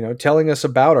 telling us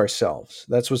about ourselves.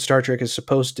 That's what Star Trek is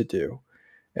supposed to do.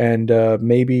 And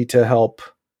maybe to help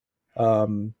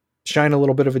shine a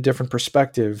little bit of a different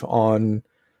perspective on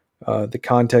the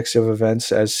context of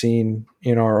events as seen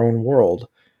in our own world.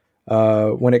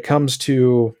 When it comes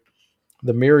to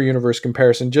the Mirror Universe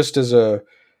comparison, just as a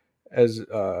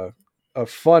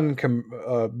fun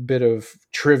bit of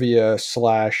trivia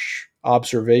 /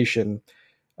 observation,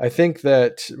 I think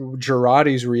that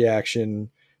Jurati's reaction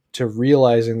to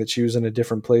realizing that she was in a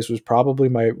different place was probably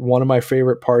one of my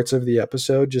favorite parts of the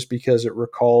episode, just because it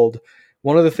recalled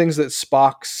one of the things that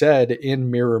Spock said in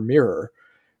Mirror Mirror,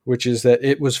 which is that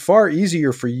it was far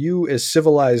easier for you as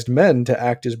civilized men to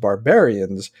act as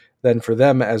barbarians than for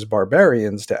them as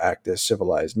barbarians to act as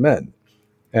civilized men.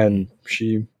 And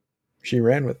she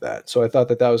ran with that. So I thought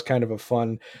that was kind of a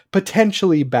fun,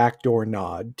 potentially backdoor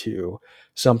nod to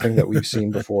something that we've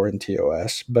seen before in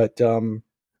TOS. But the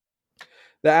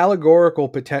allegorical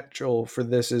potential for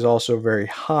this is also very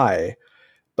high.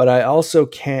 But I also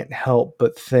can't help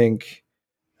but think,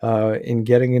 in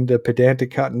getting into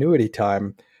pedantic continuity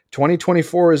time,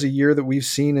 2024 is a year that we've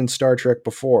seen in Star Trek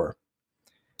before.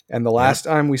 And the last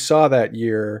time we saw that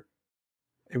year,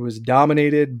 it was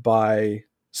dominated by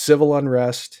civil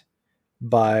unrest,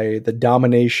 by the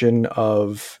domination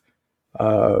of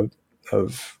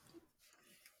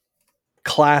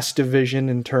class division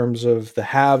in terms of the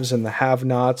haves and the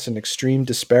have-nots, and extreme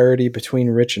disparity between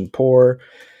rich and poor.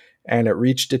 And it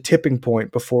reached a tipping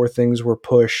point before things were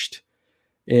pushed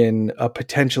in a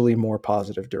potentially more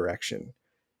positive direction.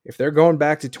 If they're going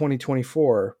back to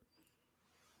 2024,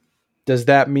 does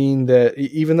that mean that,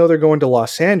 even though they're going to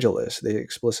Los Angeles, they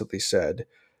explicitly said,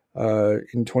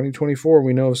 in 2024,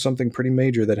 we know of something pretty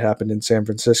major that happened in San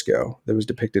Francisco that was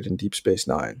depicted in Deep Space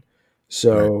Nine.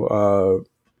 So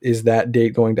is that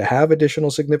date going to have additional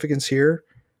significance here?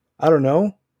 I don't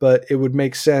know, but it would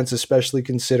make sense, especially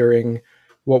considering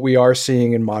what we are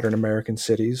seeing in modern American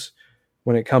cities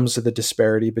when it comes to the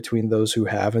disparity between those who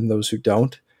have and those who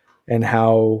don't, and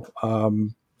how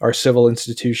our civil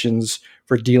institutions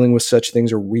for dealing with such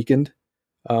things are weakened.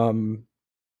 A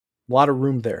lot of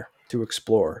room there to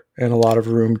explore, and a lot of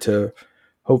room to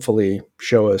hopefully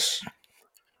show us,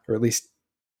 or at least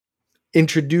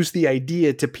introduce the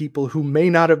idea to people who may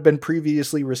not have been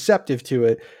previously receptive to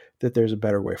it, that there's a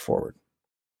better way forward.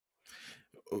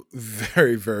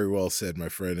 Very, very well said, my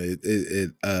friend.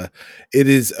 It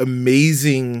is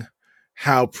amazing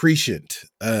how prescient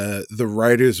the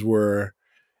writers were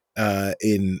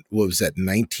in, what was that,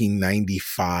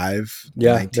 1995?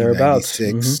 Yeah,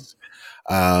 1996.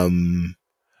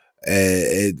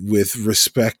 With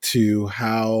respect to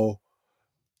how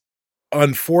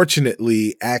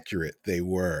unfortunately accurate they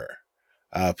were,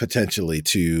 potentially,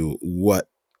 to what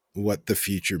the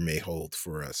future may hold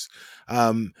for us.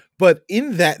 But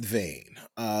in that vein,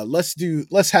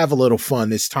 let's have a little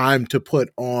fun. It's time to put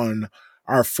on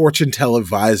our fortune tell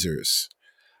advisors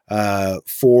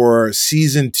for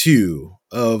season 2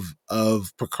 of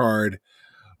Picard.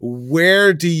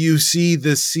 Where do you see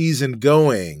this season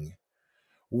going?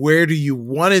 Where do you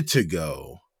want it to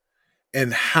go?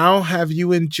 And how have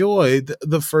you enjoyed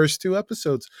the first 2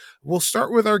 episodes? We'll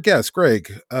start with our guest,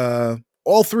 Greg.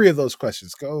 All 3 of those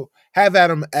questions. Go have at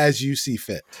them as you see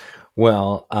fit.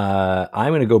 Well,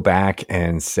 I'm going to go back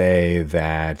and say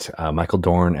that Michael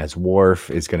Dorn as Worf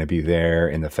is going to be there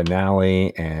in the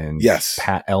finale, and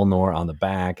pat Elnor on the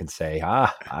back and say,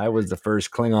 I was the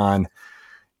first Klingon.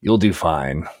 You'll do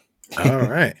fine. All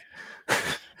right.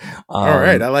 All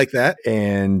right. I like that.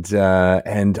 And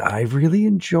I really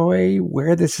enjoy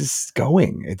where this is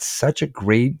going. It's such a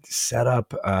great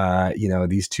setup.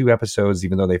 These 2 episodes,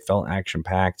 even though they felt action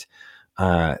packed,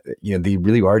 they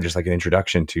really are just like an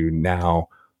introduction to now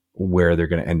where they're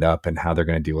going to end up and how they're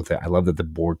going to deal with it. I love that the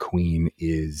Borg Queen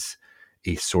is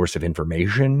a source of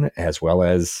information as well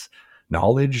as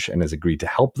knowledge and has agreed to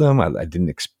help them. I didn't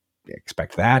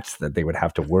expect that they would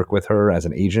have to work with her as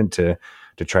an agent to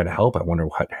try to help. I wonder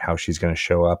how she's going to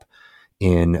show up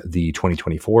in the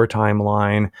 2024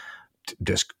 timeline.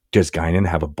 Does Guinan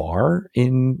have a bar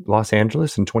in Los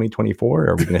Angeles in 2024?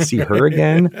 Are we going to see her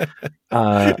again?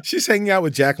 She's hanging out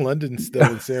with Jack London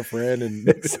still in San Fran. And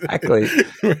exactly.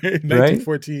 Right?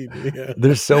 1914. Right? Yeah.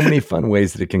 There's so many fun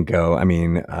ways that it can go. I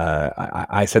mean,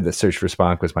 I said that Search for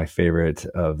Spock was my favorite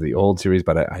of the old series,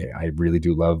 but I really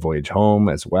do love Voyage Home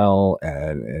as well.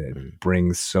 And it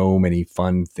brings so many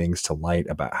fun things to light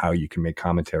about how you can make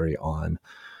commentary on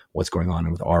what's going on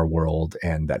with our world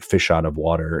and that fish out of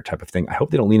water type of thing. I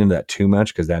hope they don't lean into that too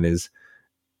much, because that has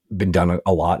been done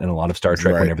a lot in a lot of Star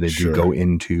Trek, whenever they do go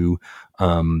into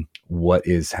what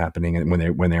is happening and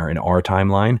when they're in our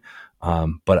timeline.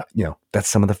 But that's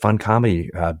some of the fun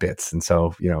comedy bits. And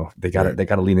so, they got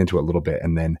to lean into it a little bit.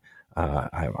 And then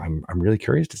I'm really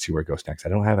curious to see where it goes next. I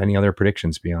don't have any other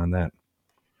predictions beyond that.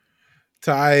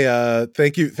 Ty,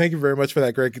 thank you very much for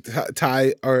that, Greg.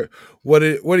 Ty, what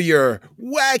are your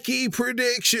wacky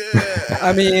predictions?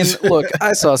 I mean, look,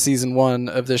 I saw season 1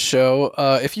 of this show.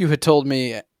 If you had told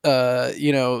me,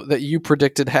 that you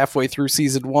predicted halfway through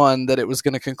season 1 that it was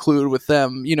going to conclude with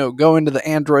them, going to the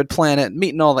android planet,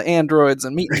 meeting all the androids,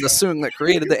 and meeting the Soong that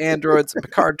created the androids, and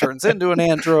Picard turns into an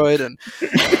android, and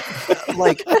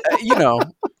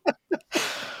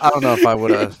I don't know if I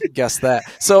would have guessed that.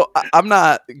 So I'm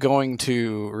not going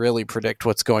to really predict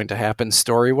what's going to happen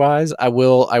story-wise. I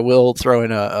will throw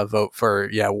in a vote for,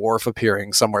 Worf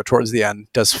appearing somewhere towards the end.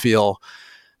 Does feel,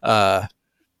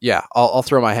 I'll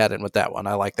throw my hat in with that one.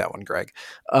 I like that one, Greg.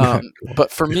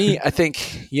 But for me, I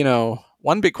think,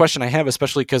 one big question I have,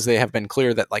 especially because they have been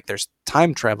clear that there's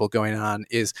time travel going on,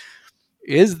 is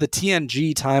the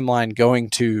TNG timeline going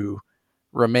to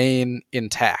remain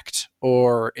intact,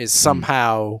 or is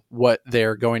somehow what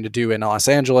they're going to do in Los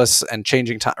Angeles and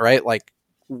changing time, right?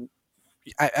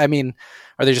 I mean,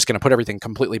 are they just going to put everything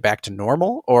completely back to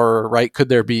normal, or could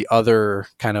there be other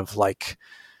kind of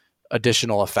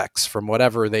additional effects from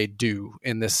whatever they do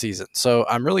in this season? So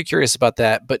I'm really curious about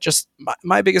that. But just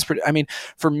my biggest,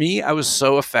 for me, I was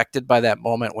so affected by that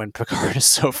moment when Picard is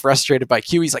so frustrated by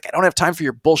Q. He's like, I don't have time for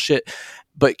your bullshit.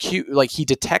 But Q, he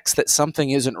detects that something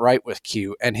isn't right with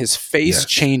Q, and his face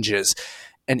changes.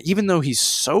 And even though he's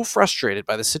so frustrated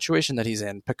by the situation that he's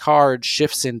in, Picard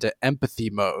shifts into empathy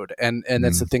mode. And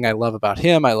that's the thing I love about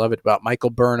him. I love it about Michael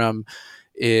Burnham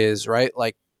is,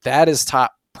 that is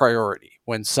top priority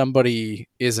when somebody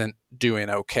isn't doing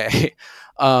okay.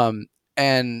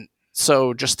 And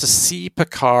so just to see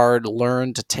Picard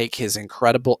learn to take his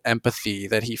incredible empathy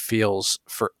that he feels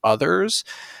for others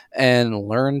and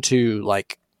learn to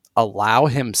allow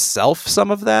himself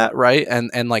some of that, right? And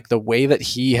the way that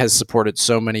he has supported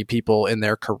so many people in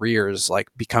their careers,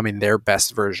 becoming their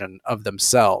best version of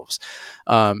themselves.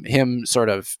 Him sort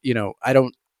of,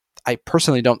 I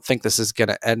personally don't think this is going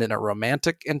to end in a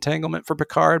romantic entanglement for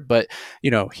Picard, but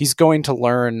he's going to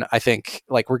learn. I think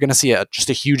we're going to see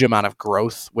just a huge amount of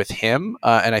growth with him,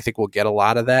 and I think we'll get a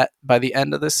lot of that by the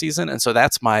end of this season. And so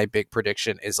that's my big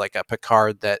prediction, is a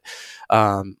Picard that,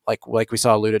 like we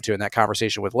saw alluded to in that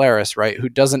conversation with Laris, right? Who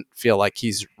doesn't feel like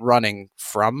he's running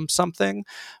from something,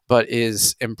 but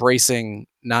is embracing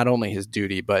not only his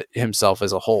duty but himself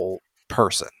as a whole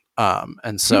person.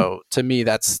 And so to me,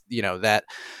 that's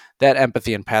that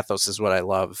empathy and pathos is what I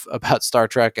love about Star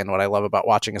Trek and what I love about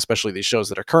watching, especially these shows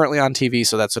that are currently on TV.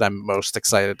 So that's what I'm most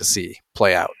excited to see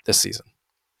play out this season.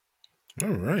 All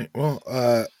right.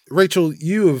 Well, Rachel,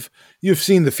 you've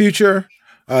seen the future.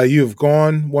 You have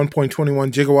gone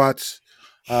 1.21 gigawatts.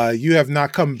 You have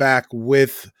not come back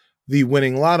with the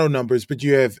winning lotto numbers, but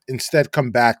you have instead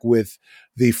come back with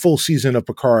the full season of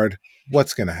Picard.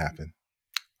 What's going to happen?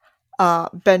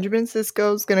 Benjamin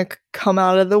Sisko is going to come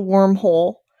out of the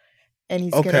wormhole. And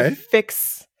he's going to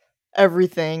fix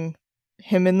everything.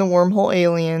 Him and the wormhole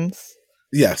aliens.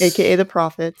 Yes. AKA the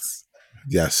prophets.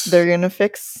 Yes. They're going to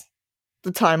fix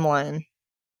the timeline.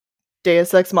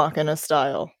 Deus Ex Machina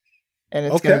style. And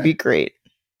it's going to be great.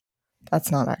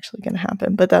 That's not actually going to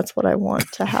happen, but that's what I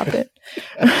want to happen.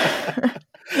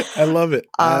 I love it.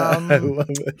 I love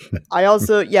it. I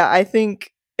also, I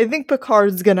think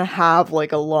Picard's going to have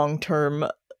a long-term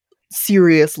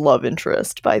serious love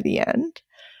interest by the end.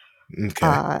 Okay.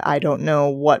 I don't know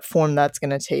what form that's going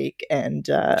to take. And,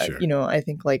 Sure. I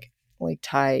think like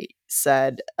Ty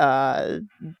said,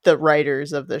 the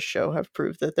writers of this show have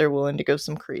proved that they're willing to go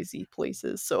some crazy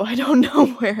places. So I don't know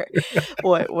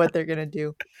what they're going to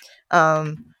do.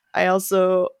 I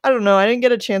don't know, I didn't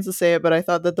get a chance to say it, but I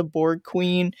thought that the Borg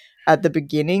Queen at the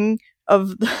beginning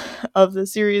of the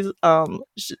series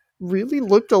really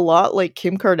looked a lot like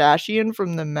Kim Kardashian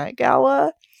from the Met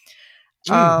Gala.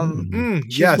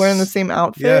 She's wearing the same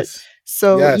outfit. Yes.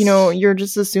 So, you're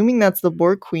just assuming that's the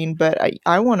Borg Queen, but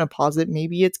I want to posit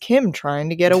maybe it's Kim trying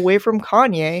to get away from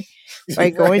Kanye by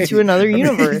going to another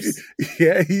universe.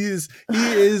 Yeah, he is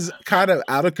kind of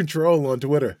out of control on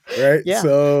Twitter, right? Yeah.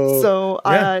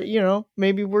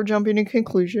 Maybe we're jumping to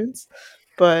conclusions,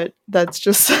 but that's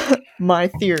just my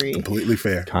theory. Completely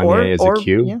fair. Kanye is a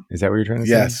Q? Yeah. Is that what you're trying to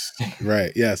say? Yes.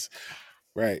 Right. Yes.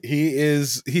 Right. He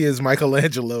is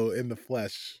Michelangelo in the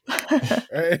flesh.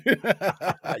 Right.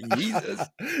 Jesus.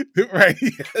 Right.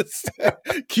 Yes.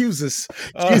 Cusus.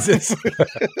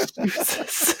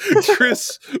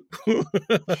 Chris.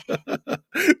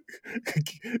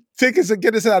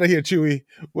 Get us out of here, Chewy.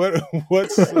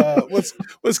 What's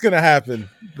gonna happen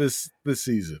this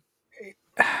season?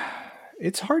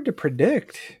 It's hard to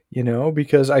predict,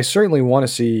 because I certainly want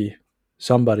to see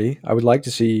somebody. I would like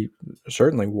to see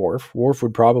certainly Worf. Worf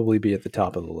would probably be at the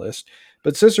top of the list.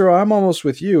 But Cicero, I'm almost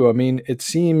with you. I mean, it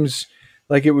seems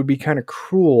like it would be kind of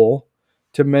cruel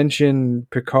to mention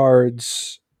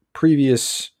Picard's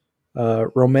previous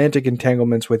romantic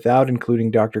entanglements without including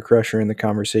Dr. Crusher in the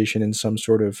conversation in some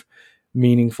sort of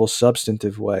meaningful,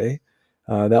 substantive way.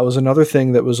 That was another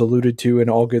thing that was alluded to in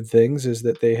All Good Things, is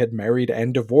that they had married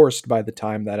and divorced by the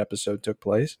time that episode took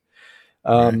place.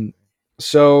 Right.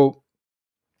 So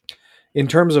in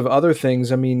terms of other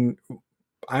things, I mean,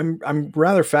 I'm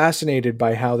rather fascinated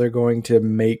by how they're going to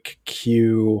make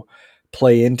Q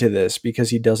play into this, because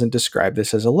he doesn't describe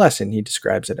this as a lesson. He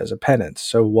describes it as a penance.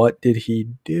 So what did he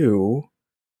do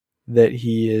that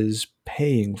he is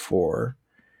paying for?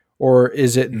 Or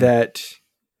is it that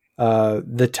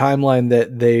the timeline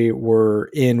that they were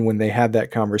in when they had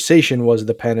that conversation was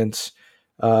the penance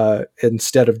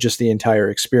instead of just the entire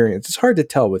experience? It's hard to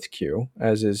tell with Q,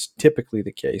 as is typically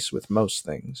the case with most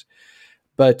things.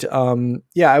 But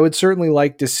I would certainly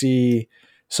like to see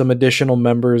some additional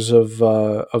members of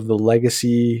the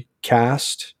legacy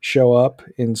cast show up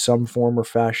in some form or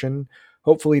fashion.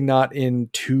 Hopefully not in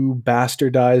too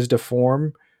bastardized a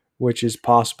form, which is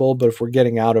possible. But if we're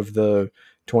getting out of the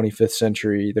 25th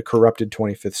century, the corrupted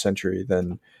 25th century,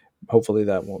 then hopefully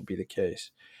that won't be the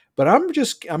case. But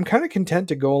I'm kind of content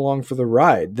to go along for the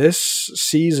ride. This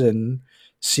season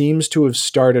seems to have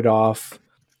started off,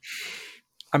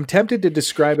 I'm tempted to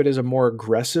describe it as a more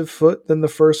aggressive foot than the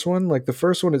first one. Like the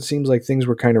first one, it seems like things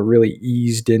were kind of really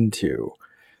eased into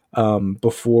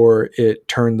before it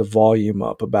turned the volume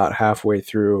up about halfway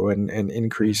through and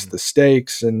increased the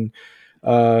stakes and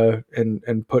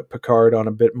put Picard on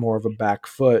a bit more of a back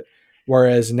foot.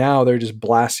 Whereas now they're just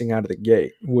blasting out of the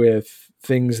gate with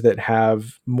things that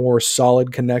have more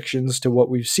solid connections to what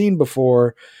we've seen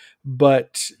before,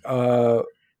 but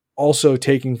also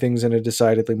taking things in a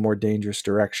decidedly more dangerous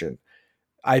direction.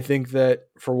 I think that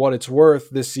for what it's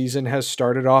worth, this season has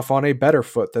started off on a better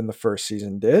foot than the first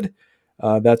season did.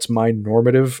 That's my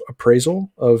normative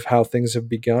appraisal of how things have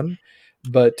begun.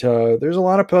 But there's a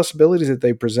lot of possibilities that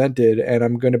they presented, and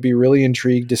I'm going to be really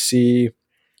intrigued to see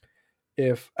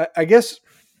if, I guess,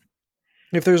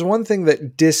 if there's one thing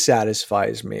that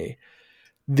dissatisfies me,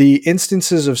 the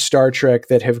instances of Star Trek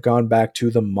that have gone back to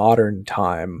the modern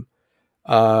time,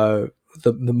 the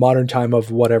modern time of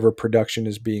whatever production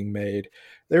is being made,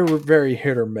 they were very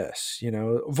hit or miss.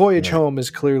 Voyage Home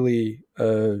is clearly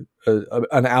an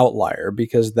outlier,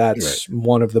 because that's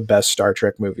one of the best Star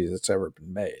Trek movies that's ever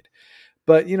been made.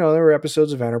 But, there were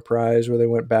episodes of Enterprise where they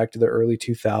went back to the early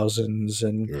 2000s,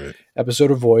 and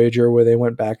episode of Voyager where they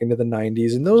went back into the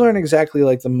 90s. And those aren't exactly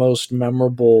like the most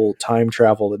memorable time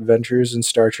travel adventures in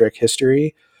Star Trek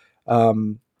history.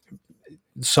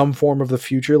 Some form of the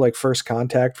future, like First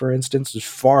Contact, for instance, is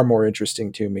far more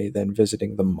interesting to me than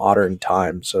visiting the modern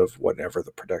times of whenever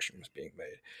the production was being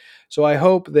made. So I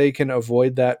hope they can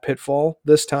avoid that pitfall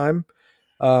this time.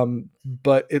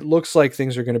 But it looks like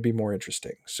things are going to be more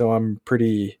interesting. So I'm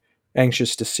pretty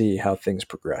anxious to see how things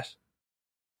progress.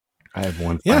 I have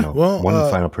one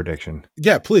final prediction.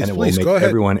 Yeah, please, and it will make go ahead.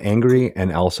 Everyone angry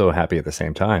and also happy at the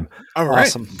same time. All right,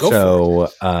 awesome. Go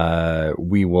for it.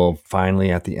 We will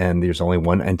finally, at the end, there's only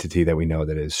one entity that we know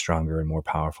that is stronger and more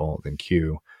powerful than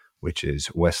Q, which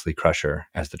is Wesley Crusher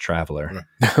as the Traveler.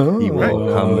 He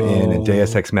will come in and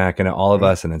Deus Ex Machina all of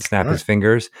us and then snap his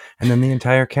fingers. And then the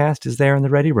entire cast is there in the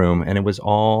ready room. And it was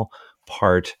all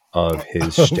part of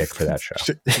his shtick for that show.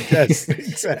 Yes,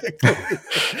 exactly.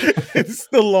 It's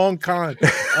the long con.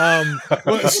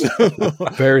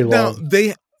 Very long.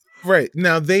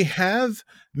 Now they have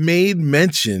made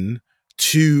mention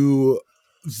to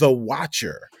the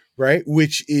Watcher, right?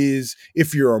 Which is,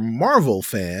 if you're a Marvel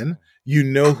fan, you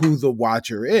know who the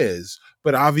Watcher is.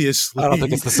 But obviously, I don't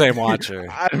think it's the same Watcher.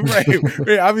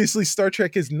 Right. Obviously, Star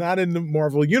Trek is not in the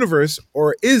Marvel universe,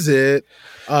 or is it?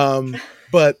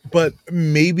 But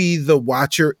maybe the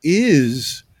Watcher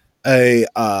is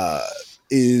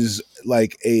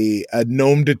like a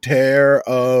nom de terre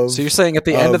of. So you're saying at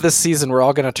the end of this season, we're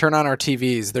all going to turn on our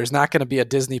TVs. There's not going to be a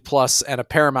Disney Plus and a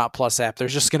Paramount Plus app.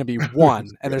 There's just going to be one,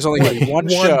 and there's only going to be one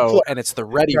show, and it's the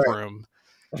Ready Room.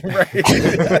 Right.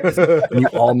 You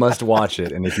all must watch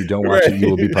it, and if you don't watch it, you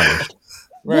will be punished.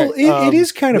 Well, it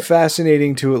is kind of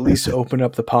fascinating to at least open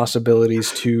up the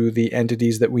possibilities to the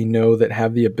entities that we know that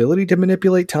have the ability to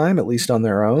manipulate time, at least on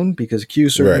their own, because Q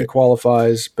certainly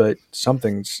qualifies, but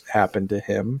something's happened to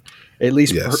him. At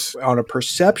least on a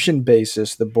perception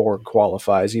basis, the Borg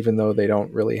qualifies, even though they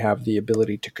don't really have the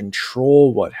ability to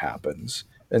control what happens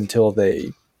until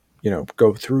they,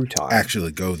 go through time.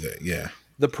 Actually go there, yeah.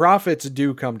 The prophets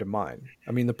do come to mind.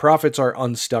 I mean, the prophets are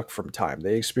unstuck from time.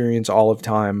 They experience all of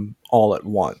time all at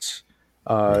once.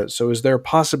 So is there a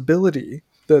possibility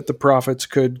that the prophets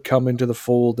could come into the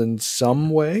fold in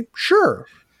some way? Sure.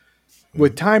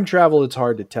 With time travel, it's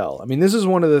hard to tell. I mean, this is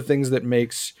one of the things that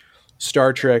makes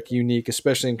Star Trek unique,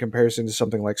 especially in comparison to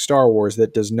something like Star Wars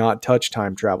that does not touch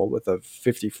time travel with a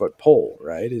 50-foot pole,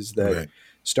 right? Is that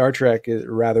Star Trek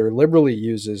rather liberally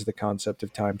uses the concept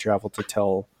of time travel to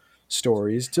tell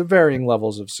stories to varying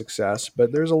levels of success,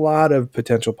 but there's a lot of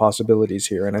potential possibilities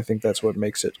here, and I think that's what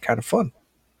makes it kind of fun.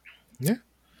 Yeah.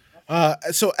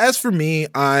 So as for me,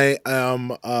 I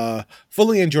am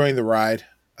fully enjoying the ride.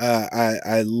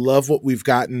 I love what we've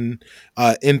gotten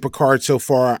in Picard so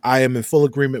far. I am in full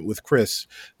agreement with Chris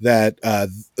that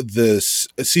this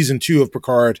season 2 of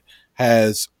Picard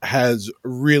has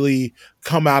really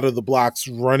come out of the blocks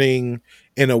running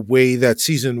in a way that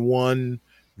season 1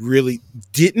 really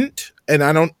didn't, and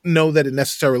I don't know that it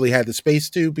necessarily had the space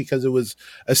to, because it was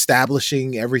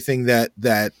establishing everything that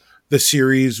the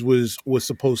series was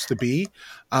supposed to be.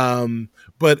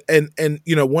 But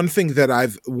one thing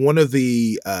that one of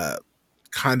the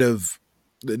kind of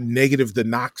the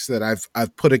knocks that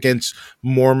I've put against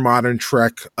more modern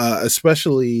Trek,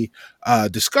 especially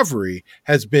Discovery,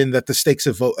 has been that the stakes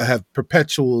have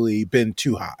perpetually been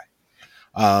too high.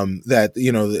 That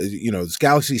it's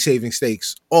galaxy saving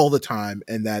stakes all the time,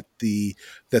 and that the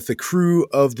crew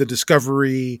of the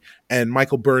Discovery and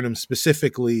Michael Burnham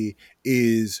specifically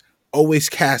is always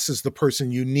cast as the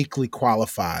person uniquely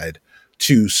qualified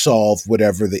to solve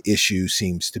whatever the issue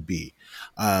seems to be.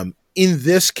 In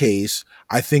this case,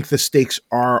 I think the stakes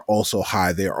are also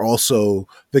high. They're also,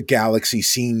 the galaxy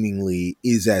seemingly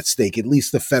is at stake. At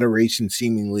least the Federation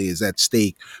seemingly is at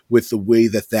stake with the way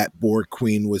that Borg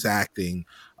Queen was acting,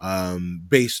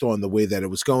 based on the way that it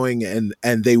was going.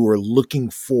 And they were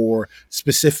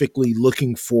specifically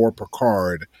looking for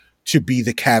Picard to be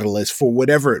the catalyst for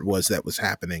whatever it was that was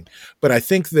happening. But I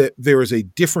think that there is a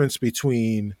difference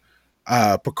between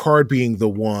Picard being the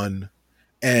one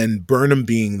and Burnham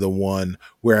being the one,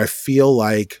 where I feel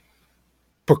like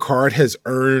Picard has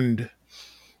earned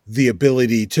the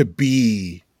ability to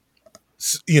be,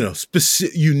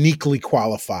 uniquely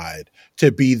qualified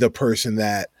to be the person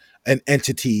that an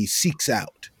entity seeks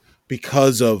out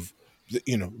because of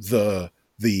the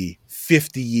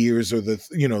 50 years, or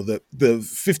the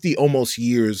 50 almost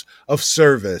years of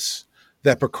service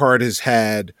that Picard has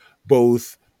had,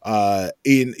 both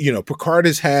Picard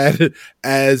has had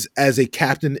as a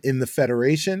captain in the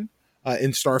Federation,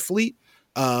 in Starfleet,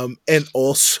 and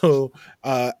also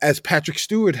as Patrick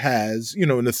Stewart has,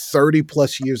 in the 30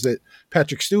 plus years that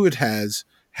Patrick Stewart has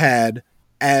had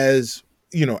as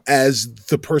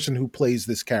the person who plays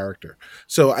this character.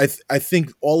 So I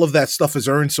think all of that stuff is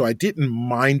earned. So I didn't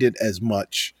mind it as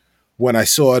much when I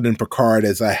saw it in Picard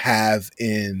as I have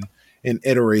in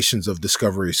iterations of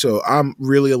Discovery. So I'm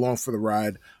really along for the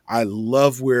ride. I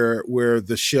love where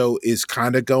the show is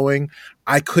kind of going.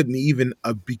 I couldn't even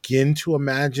begin to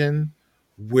imagine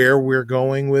where we're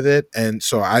going with it. And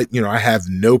so I have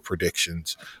no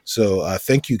predictions. So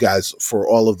thank you guys for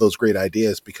all of those great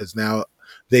ideas, because now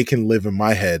they can live in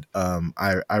my head.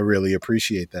 I really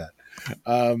appreciate that.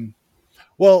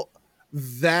 Well,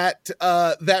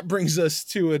 that brings us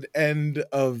to an end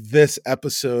of this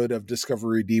episode of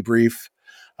Discovery Debrief.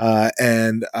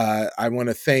 And I want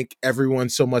to thank everyone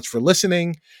so much for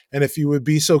listening. And if you would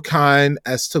be so kind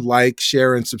as to like,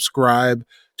 share, and subscribe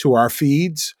to our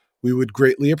feeds, we would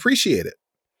greatly appreciate it.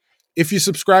 If you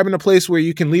subscribe in a place where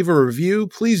you can leave a review,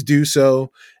 please do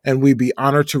so, and we'd be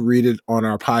honored to read it on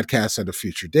our podcast at a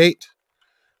future date.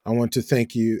 I want to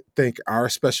thank our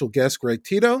special guest, Greg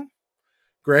Tito.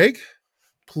 Greg,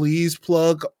 please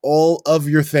plug all of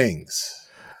your things.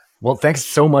 Well, thanks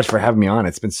so much for having me on.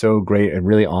 It's been so great. A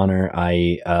really honor.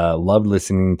 I loved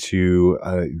listening to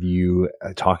you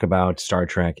talk about Star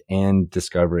Trek and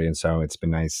Discovery. And so it's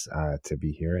been nice to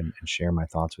be here and share my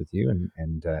thoughts with you.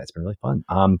 And it's been really fun.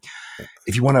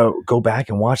 If you want to go back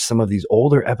and watch some of these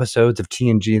older episodes of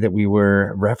TNG that we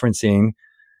were referencing,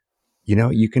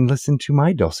 you can listen to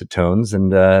my dulcet tones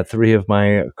and three of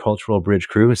my Cultural Bridge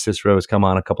crew. Cicero has come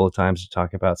on a couple of times to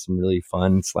talk about some really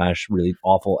fun / really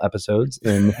awful episodes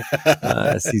in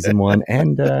season 1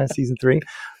 and season 3.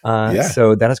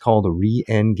 So that is called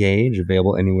Re-Engage,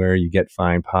 available anywhere you get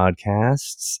fine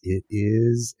podcasts. It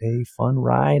is a fun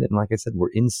ride. And like I said,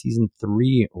 we're in season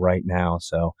 3 right now.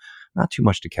 So not too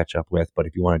much to catch up with. But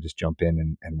if you want to just jump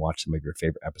in and watch some of your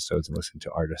favorite episodes and listen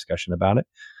to our discussion about it,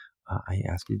 I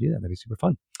ask you to do that. That'd be super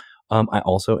fun. I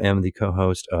also am the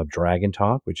co-host of Dragon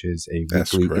Talk, which is a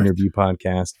weekly interview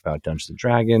podcast about Dungeons and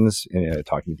Dragons,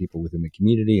 talking to people within the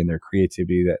community and their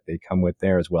creativity that they come with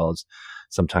there, as well as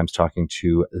sometimes talking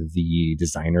to the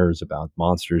designers about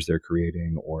monsters they're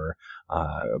creating or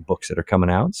books that are coming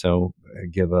out. So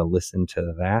give a listen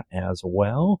to that as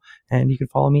well. And you can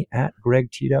follow me at Greg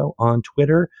Tito on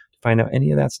Twitter. Find out any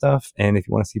of that stuff. And if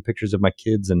you want to see pictures of my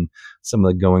kids and some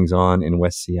of the goings on in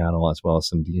West Seattle, as well as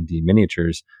some D&D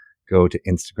miniatures, go to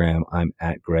Instagram. I'm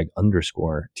at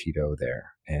Greg_Tito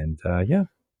there. And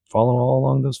follow all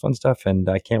along those fun stuff. And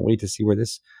I can't wait to see where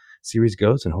this series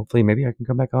goes. And hopefully maybe I can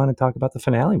come back on and talk about the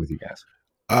finale with you guys.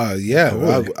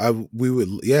 We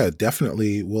would,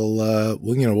 definitely.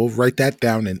 We'll write that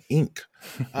down in ink.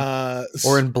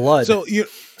 Or in blood. So I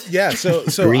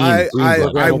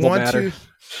want to.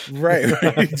 Right,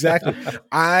 exactly.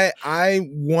 I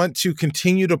want to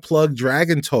continue to plug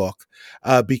Dragon Talk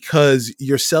because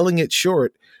you're selling it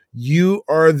short. You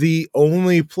are the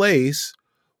only place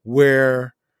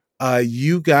where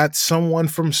you got someone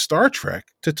from Star Trek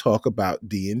to talk about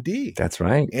D&D. That's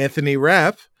right. Anthony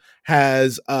Rapp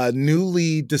has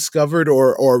newly discovered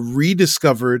or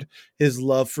rediscovered his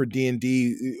love for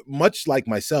D&D, much like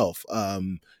myself.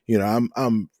 I'm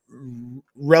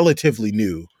relatively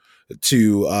new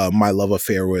to my love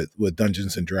affair with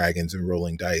Dungeons and Dragons and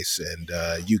rolling dice, and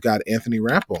you got Anthony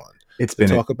Rapp on to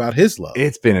talk about his love.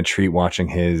 It's been a treat watching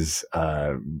his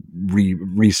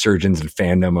resurgence and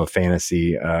fandom of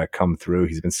fantasy come through.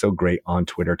 He's been so great on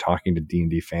Twitter talking to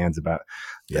D&D fans about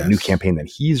the new campaign that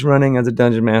he's running as a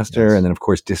dungeon master, and then of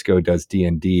course Disco does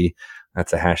D&D.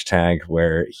 That's a hashtag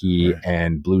where he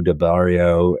and Blue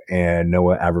DeBario and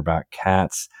Noah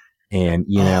Averbach-Katz and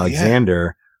Ian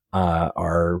Alexander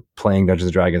are playing Dungeons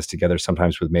and Dragons together,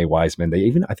 sometimes with Mae Wiseman.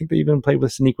 I think they even played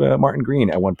with Sonequa Martin Green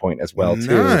at one point as well,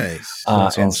 too. Nice.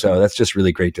 And so that's just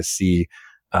really great to see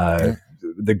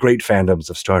the great fandoms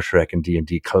of Star Trek and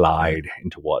D&D collide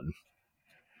into one.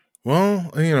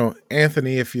 Well,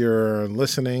 Anthony, if you're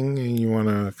listening and you want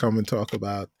to come and talk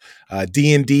about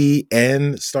D&D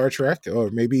and Star Trek, or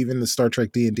maybe even the Star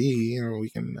Trek D&D, we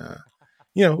can...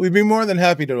 we'd be more than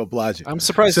happy to oblige you. I'm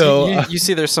surprised you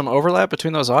see there's some overlap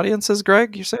between those audiences,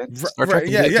 Greg. You said, right?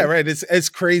 Right. It's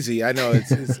crazy. I know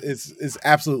it's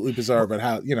absolutely bizarre, but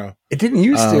how it didn't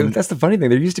used to. That's the funny thing.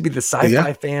 There used to be the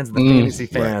sci-fi fans and the fantasy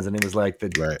fans, and it was like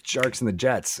the Sharks and the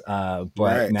Jets.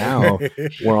 But now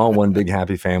we're all one big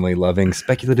happy family, loving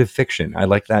speculative fiction. I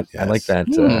like that. Yes. I like that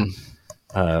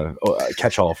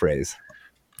catch-all phrase.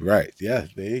 Right. Yeah.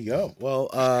 There you go.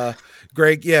 Well,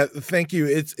 Greg, thank you.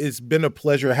 It's been a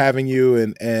pleasure having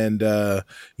you and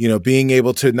being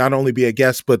able to not only be a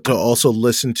guest, but to also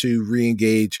listen to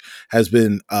Re-Engage has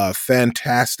been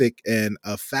fantastic and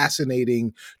a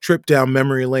fascinating trip down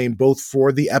memory lane, both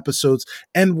for the episodes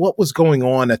and what was going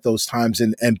on at those times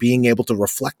and being able to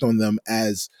reflect on them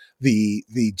as the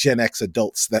Gen X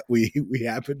adults that we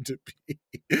happen to be.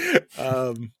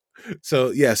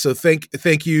 So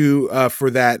thank you for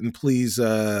that, and please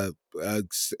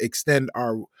extend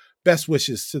our best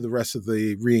wishes to the rest of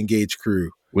the Re-Engage crew.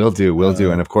 Will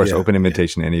do, and of course, open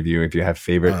invitation to any of you if you have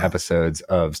favorite episodes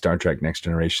of Star Trek Next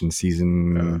Generation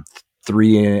season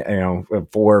 3, 4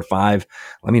 or 5.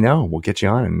 Let me know. We'll get you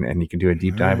on, and you can do a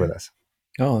deep dive with us.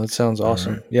 Oh, that sounds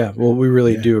awesome. Right. Yeah, well, we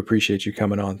really do appreciate you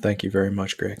coming on. Thank you very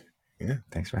much, Greg. Yeah,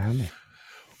 thanks for having me.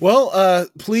 Well,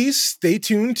 please stay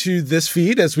tuned to this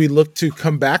feed as we look to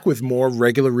come back with more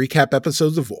regular recap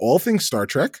episodes of all things Star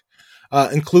Trek,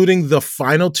 including the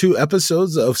final 2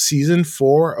 episodes of season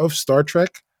 4 of Star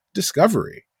Trek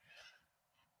Discovery.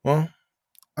 Well,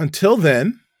 until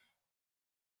then,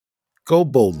 go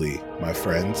boldly, my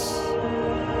friends.